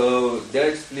rights. So they're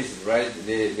explicit, right?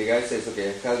 The guy says, okay,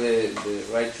 I have the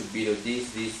right to veto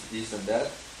this, and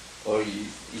that, or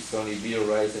it's only veto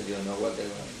rights and you don't know what they're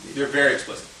going to do. They're very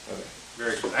explicit. Okay.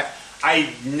 Very explicit.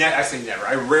 I say never.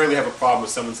 I rarely have a problem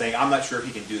with someone saying, I'm not sure if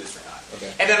he can do this or not.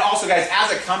 Okay. And then also, guys,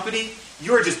 as a company,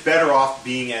 you're just better off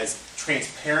being as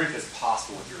transparent as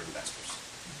possible with your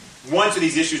investors. One, so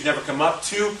these issues never come up.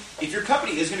 Two, if your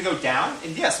company is going to go down,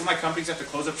 and yes, some of my companies have to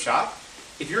close up shop,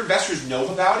 if your investors know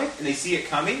about it and they see it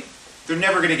coming, they're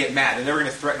never going to get mad. They're never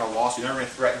going to threaten a lawsuit. They're never going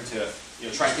to threaten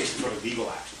to try and take some sort of legal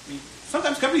action.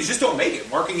 Sometimes companies just don't make it.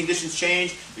 Marketing conditions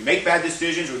change. We make bad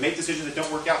decisions. Or we make decisions that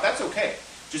don't work out. That's okay.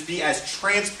 Just be as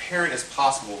transparent as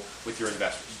possible with your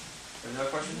investors. Another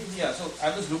question? Yeah, so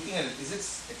I was looking at it. Is it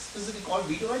explicitly called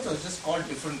veto rights or is it just called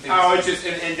different things? Oh, it's just,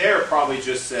 and there it probably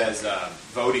just says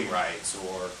voting rights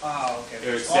or... okay.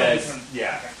 It says,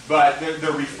 yeah, okay. But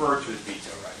they're referred to as veto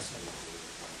rights.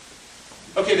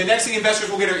 Okay, the next thing investors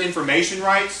will get are information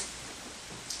rights.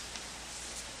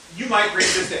 You might grant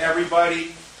this to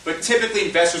everybody, but typically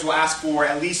investors will ask for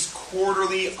at least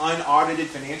quarterly unaudited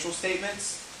financial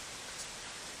statements,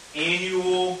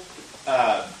 annual,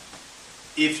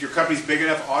 if your company's big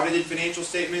enough, audited financial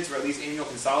statements, or at least annual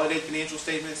consolidated financial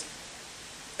statements,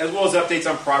 as well as updates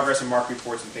on progress and market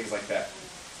reports and things like that.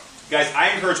 Guys, I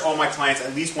encourage all my clients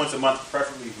at least once a month,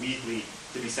 preferably weekly,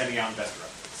 to be sending out investor updates.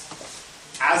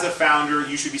 As a founder,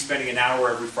 you should be spending an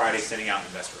hour every Friday sending out an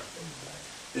investor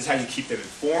update. This is how you keep them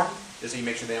informed. This is how you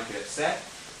make sure they don't get upset.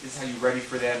 This is how you're ready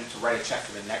for them to write a check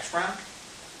for the next round.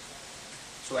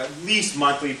 So at least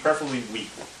monthly, preferably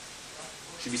weekly.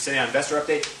 Should be sending out an investor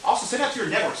update. Also, send it out to your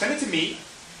network. Send it to me,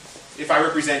 if I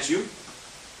represent you,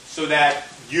 so that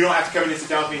you don't have to come in and sit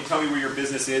down with me and tell me where your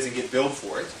business is and get billed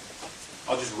for it.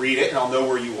 I'll just read it and I'll know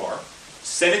where you are.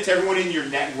 Send it to everyone in your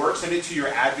network. Send it to your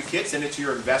advocates. Send it to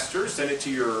your investors. Send it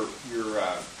to your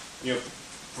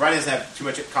provided it doesn't have too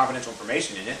much confidential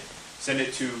information in it. Send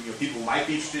it to people who might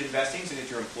be interested in investing. Send it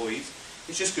to your employees.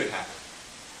 It's just good habit.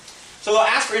 So they'll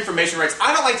ask for information rights.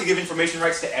 I don't like to give information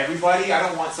rights to everybody. I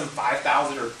don't want some $5,000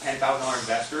 or $10,000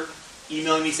 investor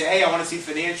emailing me saying, hey, I want to see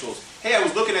the financials. Hey, I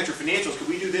was looking at your financials. Could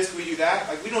we do this? Could we do that?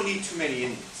 Like, we don't need too many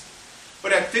Indians.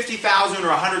 But at $50,000 or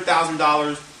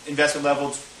 $100,000 investment level,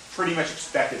 it's pretty much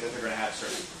expected that they're going to have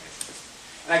certain information.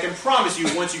 And I can promise you,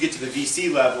 once you get to the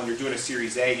VC level and you're doing a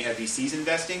Series A and you have VCs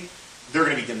investing, they're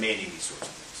going to be demanding these sorts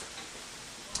of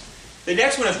things. The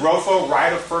next one is ROFO,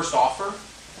 right of first offer.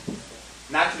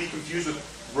 Not to be confused with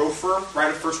ROFR, right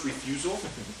of first refusal.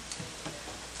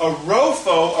 A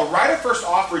ROFO, a right of first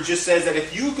offer, just says that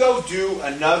if you go do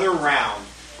another round,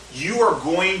 you are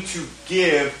going to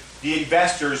give the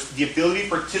investors the ability to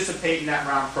participate in that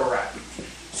round pro rata.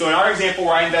 So in our example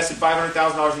where I invested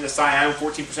 $500,000 in the SI and I own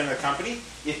 14% of the company,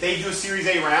 if they do a Series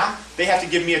A round, they have to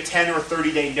give me a 10 or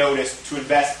 30-day notice to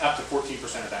invest up to 14%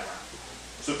 of that round.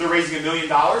 So if they're raising $1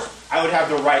 million, I would have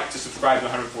the right to subscribe to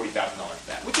 $140,000 of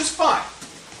that, which is fine.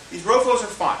 These ROFOs are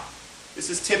fine. This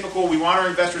is typical. We want our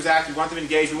investors active. We want them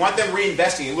engaged. We want them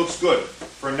reinvesting. It looks good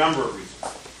for a number of reasons.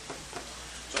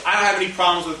 So I don't have any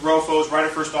problems with ROFOs. Right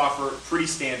of first offer, pretty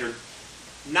standard.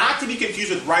 Not to be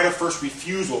confused with right of first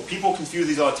refusal. People confuse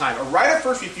these all the time. A right of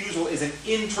first refusal is an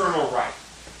internal right.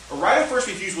 A right of first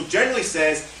refusal generally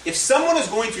says if someone is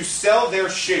going to sell their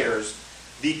shares,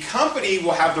 the company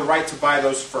will have the right to buy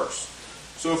those first.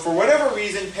 So if for whatever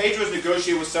reason Pedro has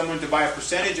negotiated with someone to buy a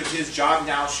percentage of his Job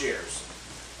Now shares,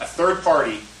 a third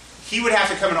party, he would have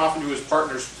to come and offer to his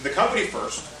partners, to the company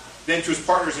first, then to his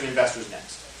partners and investors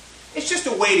next. It's just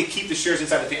a way to keep the shares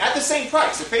inside the thing at the same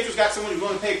price. If Pedro's got someone who's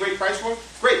willing to pay a great price for him,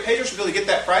 great, Pedro should be able to get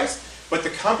that price, but the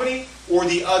company or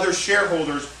the other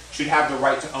shareholders should have the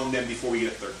right to own them before we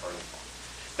get a third party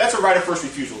involved. That's a right of first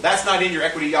refusal. That's not in your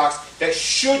equity docs. That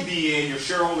should be in your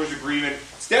shareholders agreement.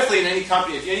 It's definitely in any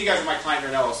company. If any of you guys are my client or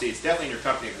an LLC, it's definitely in your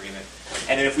company agreement.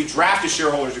 And then if we draft a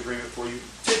shareholders agreement for you,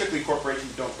 typically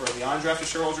corporations don't early on draft a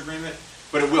shareholders agreement,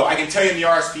 but it will. I can tell you in the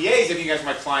RSPAs, if you guys are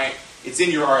my client, it's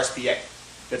in your RSPA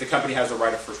that the company has the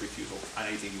right of first refusal on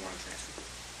anything you want to transfer.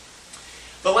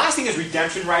 The last thing is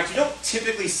redemption rights. You don't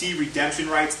typically see redemption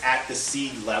rights at the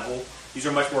seed level. These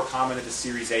are much more common at the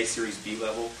Series A, Series B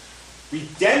level.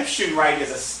 Redemption right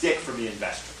is a stick from the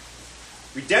investor.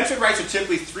 Redemption rights are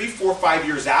typically 3, 4, 5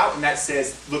 years out, and that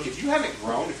says, look, if you haven't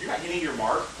grown, if you're not hitting your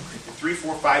mark in 3,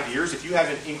 4, 5 years, if you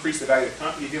haven't increased the value of the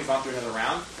company, if you haven't gone through another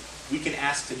round, we can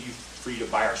ask for you to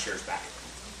buy our shares back.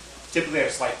 Typically at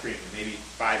a slight premium, maybe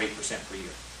 5, 8% per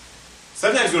year.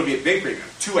 Sometimes it'll be a big premium,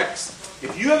 2x.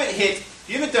 If you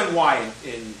haven't done Y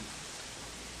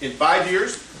in 5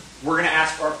 years, we're going to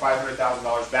ask for our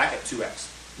 $500,000 back at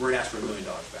 2x. We're going to ask for $1 million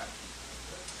back.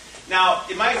 Now,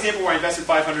 in my example where I invested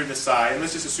 $500 in the side, and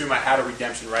let's just assume I had a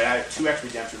redemption right, I had a 2x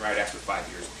redemption right after 5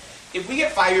 years. If we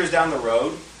get 5 years down the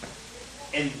road,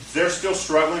 and they're still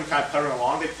struggling, kind of puttering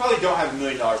along, they probably don't have $1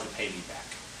 million to pay me back.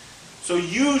 So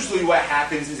usually what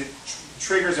happens is it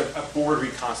triggers a board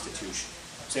reconstitution.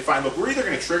 Say, fine, look, we're either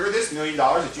going to trigger this $1 million,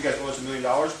 that you guys owe us $1 million,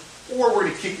 or we're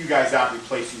going to kick you guys out and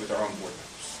replace you with our own board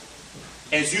members.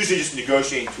 And it's usually just a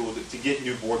negotiating tool to get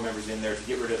new board members in there, to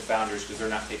get rid of the founders because they're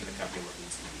not taking the company where it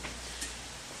needs to be.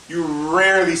 You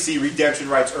rarely see redemption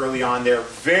rights early on. They're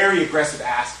very aggressive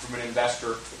ask from an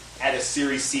investor at a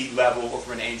Series C level or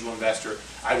from an angel investor.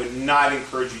 I would not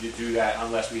encourage you to do that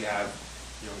unless we have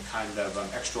kind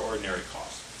of extraordinary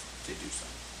costs to do so.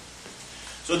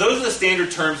 So those are the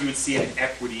standard terms you would see in an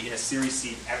equity, in a Series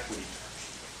C equity term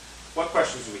sheet. What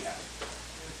questions do we have?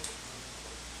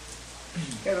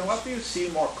 Kevin, what do you see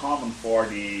more common for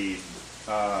the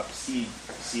seed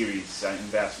series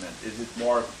investment? Is it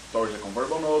more towards the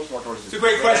convertible notes or towards the... It's a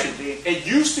great question. It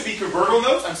used to be convertible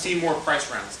notes. I'm seeing more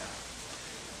price rounds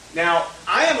now. Now,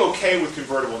 I am okay with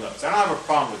convertible notes. I don't have a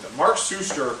problem with them. Mark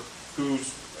Suster, who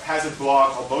has a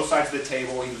blog called Both Sides of the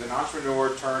Table, he was an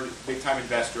entrepreneur turned big-time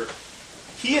investor,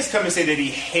 he has come to say that he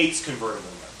hates convertible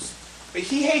notes. But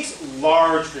he hates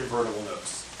large convertible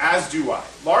notes, as do I.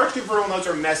 Large convertible notes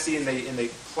are messy and they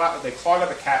clog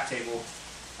up a cap table.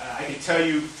 I can tell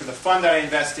you, for the fund that I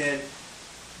invest in,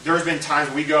 there's been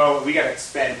times we got to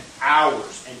spend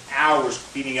hours and hours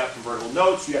cleaning up convertible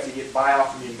notes. You have to get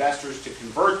buy-off from the investors to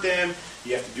convert them.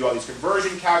 You have to do all these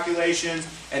conversion calculations.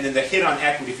 And then the hit on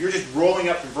equity. If you're just rolling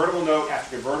up convertible note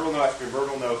after convertible note after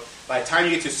convertible note, by the time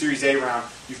you get to a Series A round,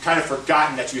 you've kind of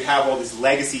forgotten that you have all these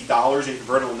legacy dollars in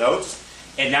convertible notes.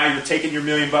 And now you're taking your $1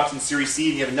 million in Series C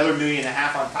and you have another $1.5 million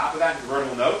on top of that in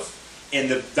convertible notes. And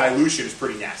the dilution is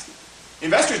pretty nasty.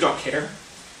 Investors don't care.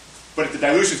 But if the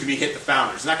dilution is going to be hit the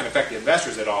founders, it's not going to affect the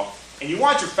investors at all. And you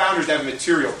want your founders to have a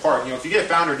material part. If you get a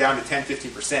founder down to 10,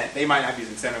 15%, they might not be as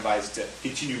incentivized to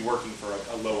continue working for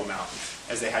a low amount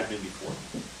as they had been before.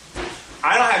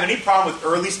 I don't have any problem with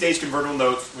early stage convertible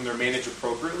notes when they're managed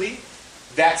appropriately.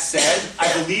 That said,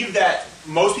 I believe that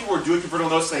most people were doing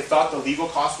convertible notes because they thought the legal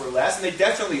costs were less, and they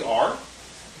definitely are.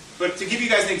 But to give you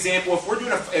guys an example,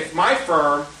 if my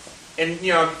firm, and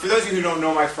for those of you who don't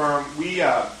know my firm,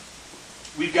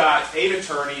 we've got 8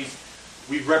 attorneys.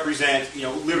 We represent,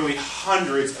 literally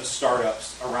hundreds of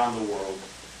startups around the world.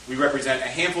 We represent a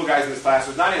handful of guys in this class.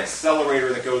 There's not an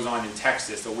accelerator that goes on in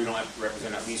Texas, so we don't have to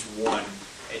represent at least one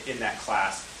in that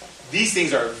class. These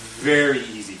things are very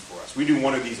easy for us. We do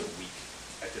one of these a week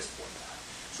at this point in time.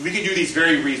 So So we can do these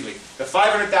very reasonably. The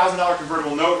 $500,000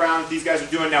 convertible note round that these guys are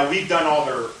doing now, we've done all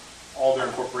their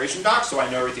incorporation docs, so I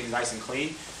know everything's nice and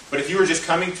clean. But if you were just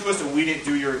coming to us and we didn't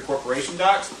do your incorporation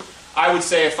docs, I would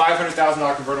say a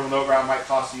 $500,000 convertible note round might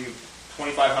cost you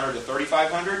 $2,500 to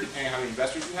 $3,500, depending on how many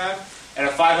investors you have, and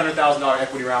a $500,000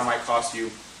 equity round might cost you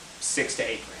 $6,000 to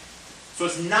 $8,000. So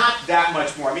it's not that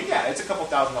much more. I mean, yeah, it's a couple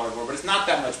 $1,000s more, but it's not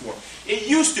that much more. It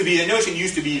used to be, the notion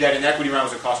used to be that an equity round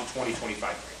was going to cost you $20,000,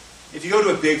 $25,000. If you go to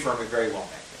a big firm, it very well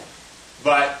may.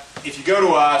 But if you go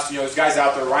to us, there's guys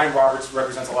out there. Ryan Roberts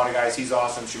represents a lot of guys. He's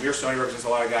awesome. Shamir Soni represents a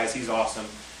lot of guys. He's awesome.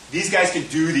 These guys can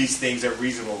do these things at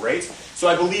reasonable rates. So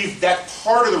I believe that's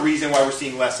part of the reason why we're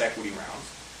seeing less equity rounds.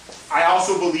 I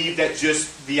also believe that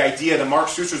just the idea, the Mark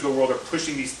Schusters of the world are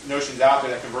pushing these notions out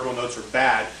there that convertible notes are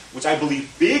bad, which I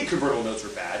believe big convertible notes are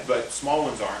bad, but small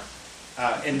ones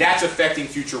aren't. And that's affecting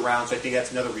future rounds. So I think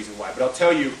that's another reason why. But I'll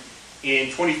tell you,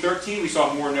 in 2013, we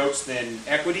saw more notes than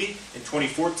equity. In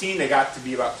 2014, they got to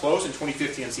be about close. In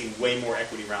 2015, I'm seeing way more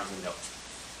equity rounds than notes.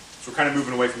 So we're kind of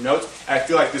moving away from notes. And I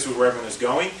feel like this is where everyone is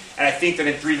going. And I think that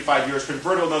in 3 to 5 years,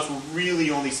 convertible notes will really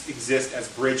only exist as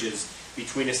bridges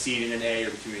between a seed and an A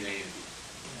or between an A and a B.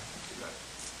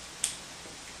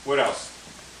 What else?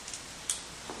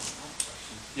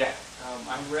 Yeah.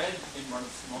 I read in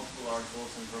multiple articles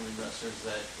and from investors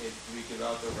that if we give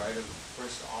out the right of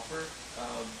first offer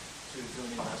to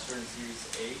an investor in Series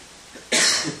A,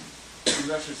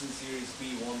 investors in Series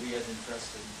B won't be as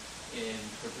interested in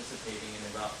participating in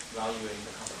valuing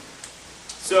the company.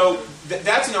 So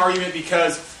that's an argument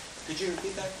because... Could you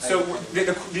repeat that? So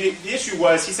the issue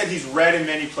was, he said he's read in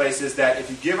many places that if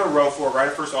you give a ROFO, a right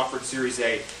of first offer in Series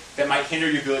A, that might hinder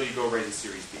your ability to go raise a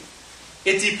Series B.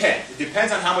 It depends. It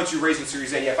depends on how much you raise in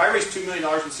Series A. Yeah, if I raise $2 million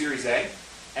in Series A,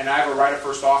 and I have a right of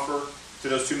first offer to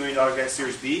those $2 million against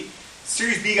Series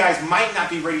B guys might not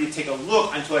be ready to take a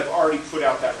look until I've already put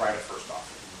out that right of first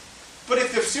offer. But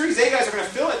if the Series A guys are going to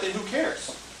fill it, then who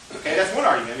cares? Okay, that's one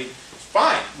argument. I mean,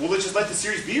 fine. Well, let's just let the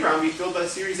Series B round be filled by the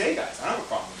Series A guys. I don't have a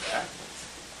problem with that.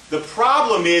 The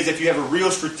problem is if you have a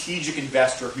real strategic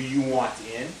investor who you want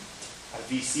in, a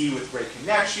VC with great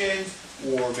connections,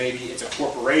 or maybe it's a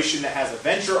corporation that has a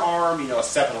venture arm, a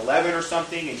 7-Eleven or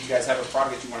something, and you guys have a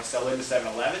product that you want to sell into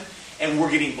 7-Eleven, and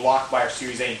we're getting blocked by our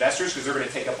Series A investors because they're going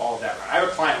to take up all of that round. I have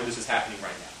a client where this is happening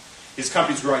right now. His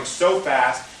company's growing so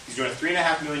fast, he's doing a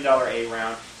 $3.5 million A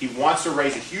round. He wants to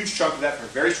raise a huge chunk of that from a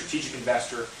very strategic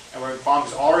investor, and we're in problem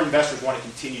because all our investors want to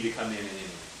continue to come in and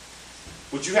in.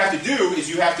 What you have to do is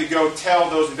you have to go tell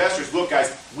those investors, look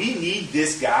guys, we need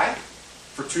this guy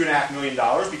for $2.5 million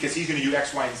because he's going to do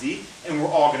X, Y, and Z, and we're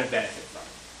all going to benefit from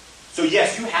it. So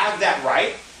yes, you have that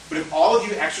right, but if all of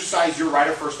you exercise your right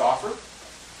of first offer,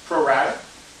 pro rata,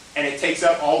 and it takes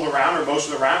up all the round or most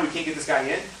of the round, we can't get this guy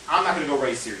in, I'm not going to go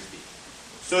raise Series B.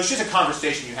 So it's just a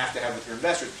conversation you have to have with your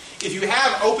investors. If you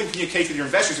have open communication with your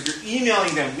investors, if you're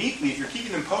emailing them weekly, if you're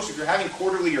keeping them posted, if you're having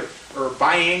quarterly or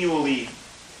biannually,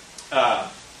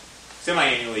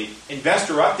 semi-annually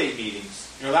investor update meetings,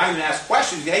 allowing them to ask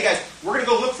questions, hey guys, we're going to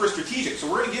go look for a strategic, so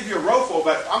we're going to give you a ROFO,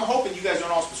 but I'm hoping you guys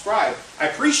don't all subscribe. I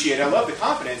appreciate it, I love the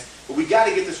confidence, but we got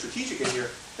to get the strategic in here.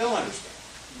 They'll understand.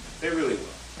 They really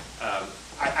will.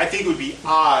 I think it would be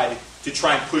odd to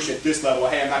try and push at this level,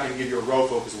 hey, I'm not going to give you a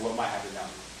ROFO because of what might happen down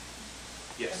the road.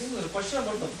 Yes? I think there's a question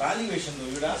about the valuation though.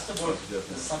 You'd asked about the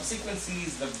subsequent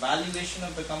Cs, the valuation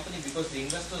of the company, because the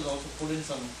investors also put in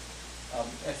some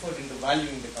effort into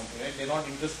valuing the company, right? They're not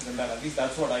interested in that. At least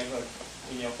that's what I heard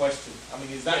in your question. I mean,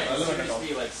 is that relevant at all?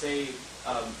 Like say,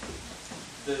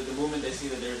 the moment they see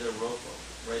that there's a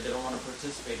ROFO, right? They don't want to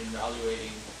participate in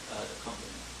valuating the company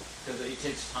because it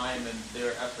takes time and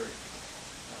their effort.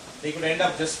 They could end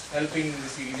up just helping the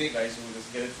Series A guys who just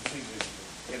get it for free,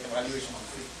 basically. Get the valuation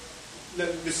for free.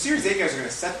 The Series A guys are going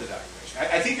to set the valuation.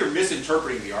 I think you're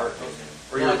misinterpreting the article. Okay.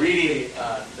 Or you're reading...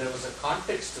 there was a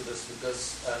context to this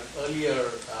because an earlier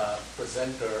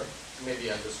presenter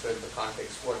maybe understood the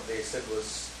context. What they said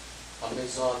was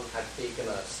Amazon had taken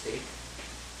a stake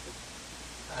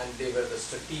and they were the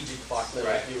strategic partner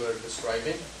that you were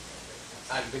describing.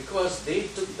 And because they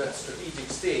took that strategic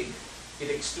stake, it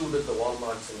excluded the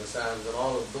Walmarts and the Sams and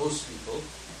all of those people,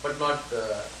 but not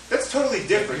the... That's totally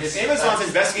different. If Amazon's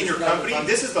investing in your company,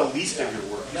 this is the least of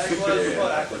your work. That was for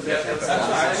acquisition.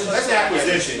 That's an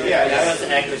acquisition. Yeah, that's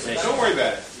an acquisition. Don't worry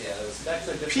about it. Yeah, that's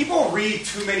a different... People read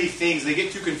too many things. They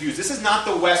get too confused. This is not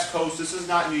the West Coast. This is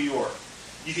not New York.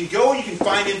 You can go and you can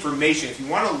find information. If you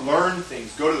want to learn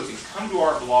things, go to those things. Come to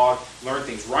our blog, learn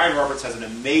things. Ryan Roberts has an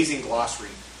amazing glossary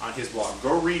on his blog.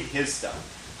 Go read his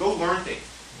stuff. Go learn things.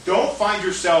 Don't find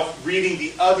yourself reading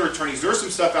the other attorneys. There's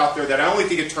some stuff out there that I only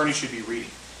think attorneys should be reading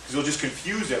because it'll just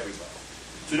confuse everybody.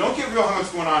 So don't get real hung up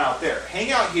what's going on out there.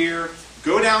 Hang out here.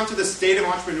 Go down to the State of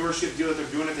Entrepreneurship deal that they're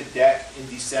doing at the deck in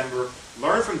December.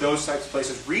 Learn from those types of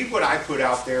places. Read what I put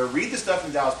out there. Read the stuff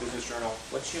in Dallas Business Journal.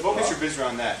 Focus your business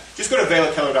around that. Just go to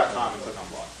VelaKeller.com and click on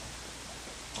blog.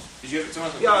 Did you have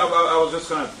someone? Yeah, I was just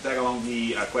going to tag along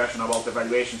the question about the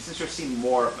valuation. Since you're seeing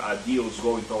more deals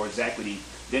going towards equity,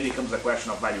 then it comes a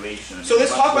question of valuation. So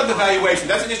let's talk about the valuation.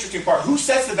 That's an interesting part. Who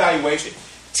sets the valuation?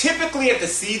 Typically at the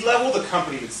seed level, the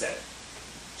company would set it.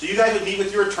 So you guys would meet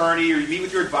with your attorney or you meet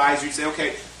with your advisor. You'd say,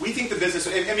 okay, we think the business.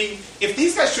 I mean, if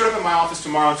these guys showed up in my office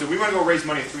tomorrow and said, we want to go raise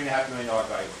money at $3.5 million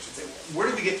valuation, I'd say, where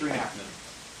did we get $3.5 million?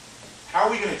 How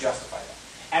are we going to justify that?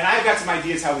 And I've got some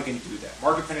ideas how we can do that.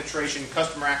 Market penetration,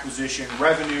 customer acquisition,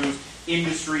 revenues,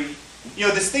 industry. You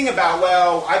know, this thing about,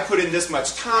 well, I put in this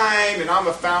much time and I'm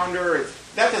a founder.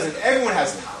 That doesn't, everyone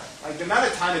has time. Like the amount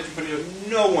of time that you put in,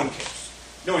 no one cares.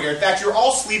 No one cares. In fact, you're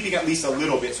all sleeping at least a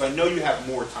little bit, so I know you have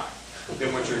more time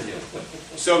than what you're doing.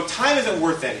 So time isn't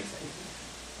worth anything.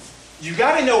 You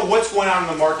got to know what's going on in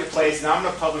the marketplace, and I'm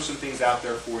going to publish some things out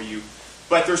there for you.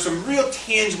 But there's some real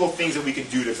tangible things that we can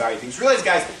do to value things. Realize,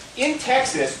 guys, in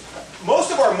Texas,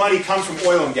 most of our money comes from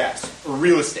oil and gas or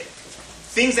real estate.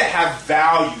 Things that have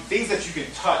value, things that you can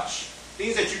touch,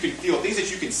 things that you can feel, things that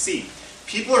you can see.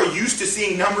 People are used to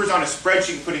seeing numbers on a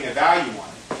spreadsheet and putting a value on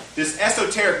it. This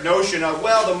esoteric notion of,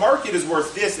 well, the market is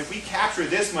worth this, and if we capture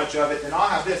this much of it, then I'll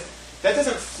have this. That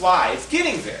doesn't fly. It's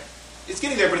getting there. It's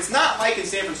getting there, but it's not like in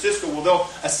San Francisco where they'll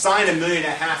assign $1.5 million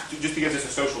just because it's a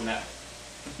social network.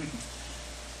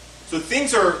 So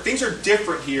things are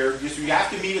different here. You have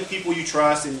to meet with people you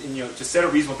trust and you know to set a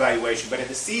reasonable valuation. But at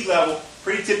the seed level,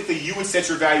 pretty typically you would set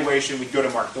your valuation. We'd go to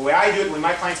market. The way I do it, when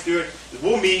my clients do it, is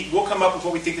we'll meet, we'll come up with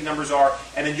what we think the numbers are,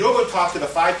 and then you'll go talk to the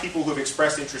 5 people who have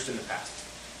expressed interest in the past.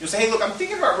 You'll say, hey, look, I'm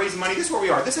thinking about raising money. This is where we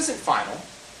are. This isn't final,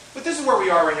 but this is where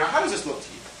we are right now. How does this look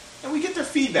to you? And we get their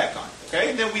feedback on it,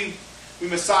 okay? And then we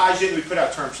massage it and we put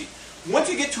out term sheet. Once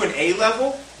you get to an A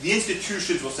level, the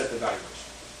institutions will set the valuation.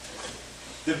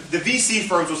 The VC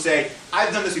firms will say,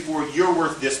 I've done this before, you're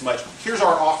worth this much. Here's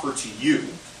our offer to you.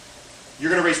 You're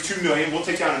going to raise $2 million, we'll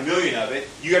take down $1 million of it.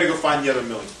 You got to go find the other $1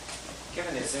 million.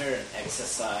 Kevin, is there an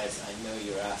exercise, I know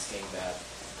you're asking that,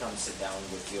 come sit down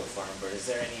with your firm, but is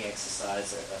there any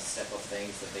exercise, a step of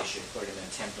things that they should put in a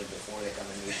template before they come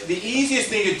and meet with you? The easiest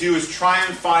thing to do is try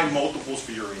and find multiples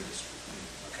for your industry.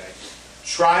 Okay?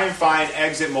 Try and find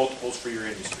exit multiples for your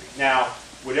industry. Now,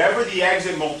 whatever the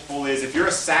exit multiple is, if you're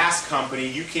a SaaS company,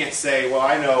 you can't say, well,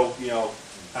 I know,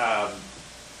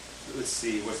 let's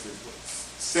see,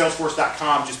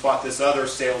 Salesforce.com just bought this other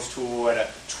sales tool at a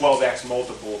 12x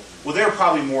multiple. Well, they're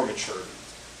probably more mature.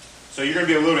 So you're going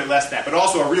to be a little bit less than that. But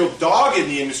also a real dog in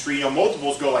the industry,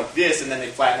 multiples go like this, and then they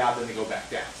flatten out, then they go back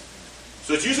down.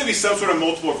 So it's usually some sort of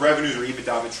multiple of revenues or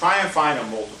EBITDA, but try and find a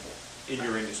multiple in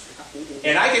your industry.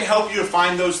 And I can help you to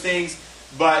find those things,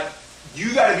 but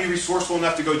you got to be resourceful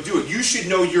enough to go do it. You should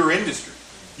know your industry.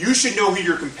 You should know who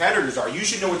your competitors are. You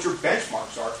should know what your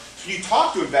benchmarks are. So you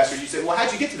talk to investors, you say, well,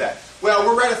 how'd you get to that? Well,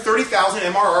 we're at a 30,000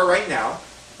 MRR right now.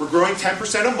 We're growing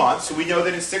 10% a month, so we know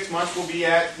that in 6 months we'll be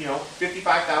at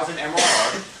 55,000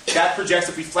 MRR. That projects,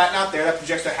 if we flatten out there, that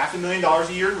projects to $500,000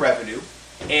 a year in revenue,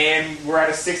 and we're at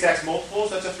a 6x multiple,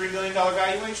 so that's a $3 million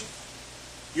valuation.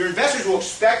 Your investors will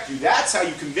expect you. That's how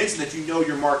you convince them that you know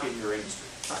your market and your industry.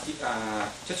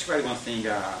 Just to add one thing,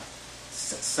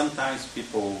 sometimes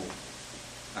people,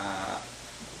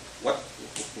 what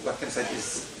can I say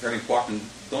is very important.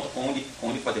 Don't only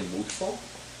for the multiple,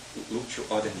 look to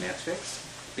other metrics.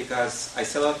 Because I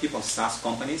see a lot of people in SaaS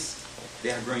companies,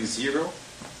 they are growing 0,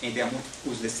 and they are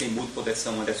the same multiple that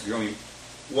someone that's growing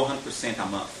 100% a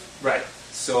month. Right.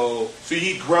 So you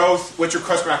need growth. What's your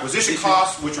customer acquisition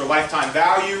cost? What's your lifetime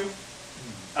value?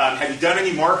 Have you done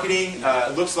any marketing?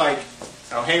 It looks like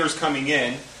Hanger's coming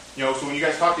in. So when you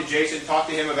guys talk to Jason, talk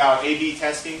to him about A/B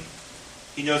testing.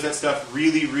 He knows that stuff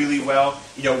really, really well.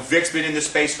 Vic's been in this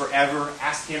space forever.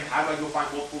 Ask him, how do I go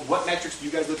find multiples? What metrics do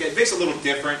you guys look at? Vic's a little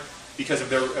different because of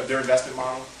their investment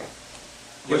model.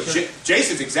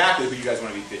 Jason's exactly who you guys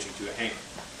want to be pitching to at Hanger.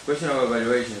 Question of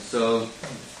evaluation. So,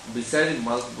 besides the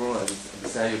multiple,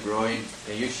 besides your growing,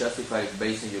 can you justify it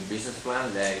based on your business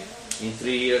plan? Like, in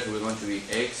 3 years we're going to be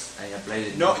X, and apply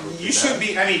the No, you should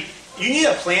be. You need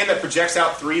a plan that projects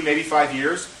out 3, maybe 5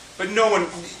 years. But no one,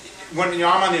 when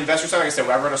I'm on the investor side, like I said,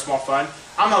 when I run a small fund,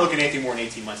 I'm not looking at anything more than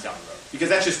 18 months down the road because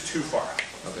that's just too far out.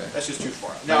 Okay. That's just too far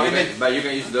out. But you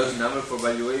can use those numbers for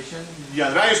valuation? Yeah,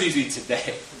 the valuation needs to be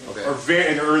today.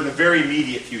 Okay. Or in the very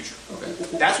immediate future. Okay.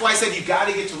 That's why I said you got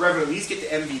to get to revenue, at least get to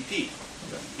MVP.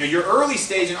 Okay. Your early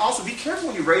stage, and also be careful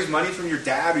when you raise money from your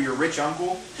dad or your rich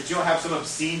uncle that you don't have some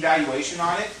obscene valuation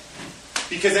on it.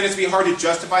 Because then it's be hard to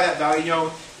justify that value. You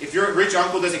know, if your rich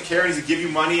uncle doesn't care and he's going to give you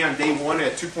money on day one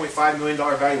at a $2.5 million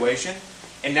valuation,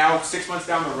 and now 6 months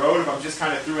down the road, if I'm just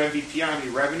kind of through MVP on how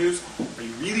many revenues, are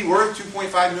you really worth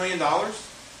 $2.5 million?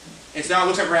 And so now it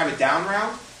looks like we're having a down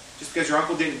round just because your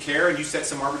uncle didn't care and you set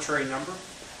some arbitrary number.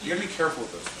 You got to be careful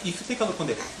with those things. If you take a look on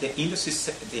the industry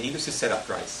setup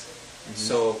price,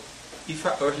 so if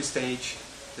you're early stage,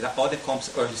 there are other comps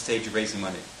early stage raising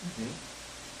money.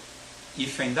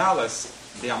 If you're in Dallas,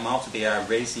 the amount they are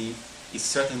raising is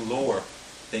certainly lower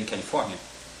than California.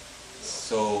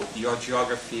 So your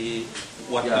geography,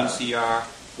 what industry you are,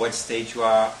 what stage you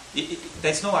are,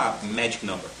 that's not a magic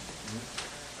number.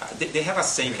 They have a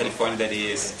saying in California that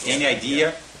is, any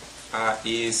idea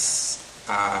is,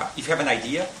 if you have an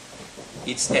idea,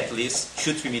 it's at least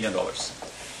 $2-3 million.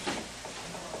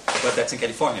 But that's in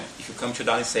California. If you come to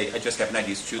Dallas and say, I just have an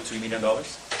idea, it's $2-3 million.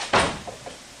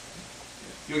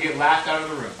 You'll get laughed out of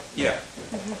the room. Yeah.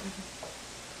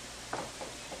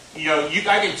 You know,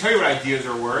 I can tell you what ideas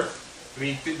are worth. I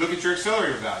mean, look at your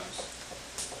accelerator values.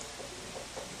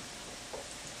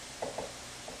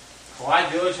 Clyde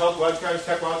Village, Health, Webcams,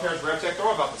 Tech, Wildcards, RevTech, they're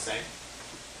all about the same.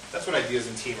 That's what ideas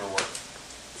and team are worth.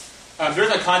 There's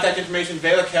my contact information,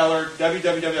 Vela Keller,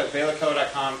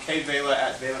 www.velakeller.com,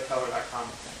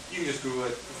 kvela@velakeller.com. You can just Google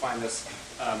it and find us.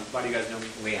 A lot of you guys know me.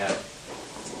 We have.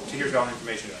 So here's all the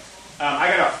information. I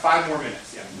got about 5 more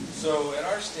minutes. Yeah. So at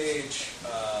our stage,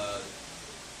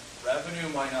 revenue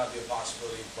might not be a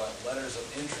possibility, but letters of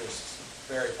interest,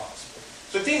 very possible.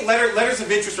 So I think letters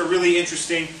of interest are really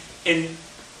interesting, and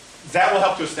that will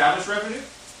help to establish revenue.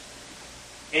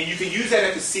 And you can use that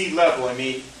at the seed level. I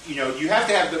mean, you know, you have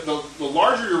to have the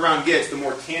larger your round gets, the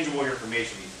more tangible your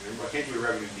information needs to be, the more tangible your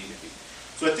revenue needs to be.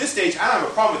 So at this stage, I don't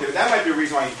have a problem with it, but that might be a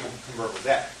reason why you can convert with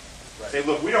that. Right. Say,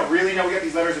 look, we don't really know we got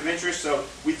these letters of interest, so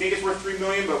we think it's worth $3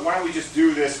 million, but why don't we just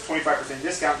do this 25%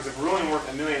 discount? Because if we're only worth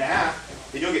 $1.5 million,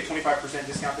 then you'll get 25%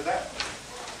 discount to that.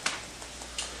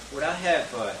 What I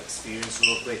have experienced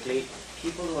real quickly,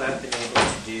 people who have been able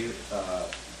to do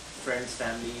friends,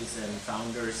 families, and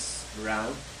founders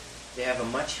round, they have a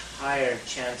much higher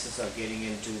chances of getting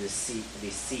into the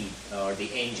seed or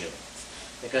the angel,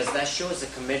 because that shows a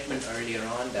commitment earlier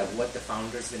on that what the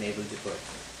founder's been able to put.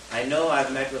 I know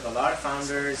I've met with a lot of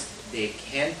founders, they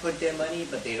can put their money,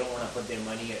 but they don't want to put their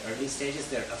money at early stages.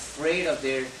 They're afraid of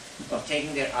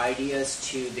taking their ideas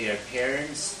to their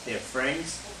parents, their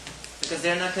friends, because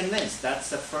they're not convinced. That's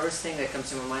the first thing that comes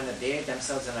to my mind, that they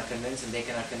themselves are not convinced and they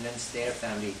cannot convince their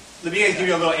family. Let me give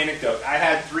you a little anecdote. I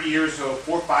had 4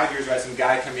 or 5 years ago, I had some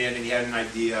guy come in and he had an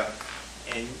idea,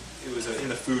 and it was in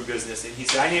the food business, and he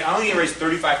said, I only need to raise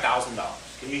 $35,000.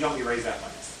 Can you help me raise that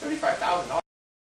money? $35,000?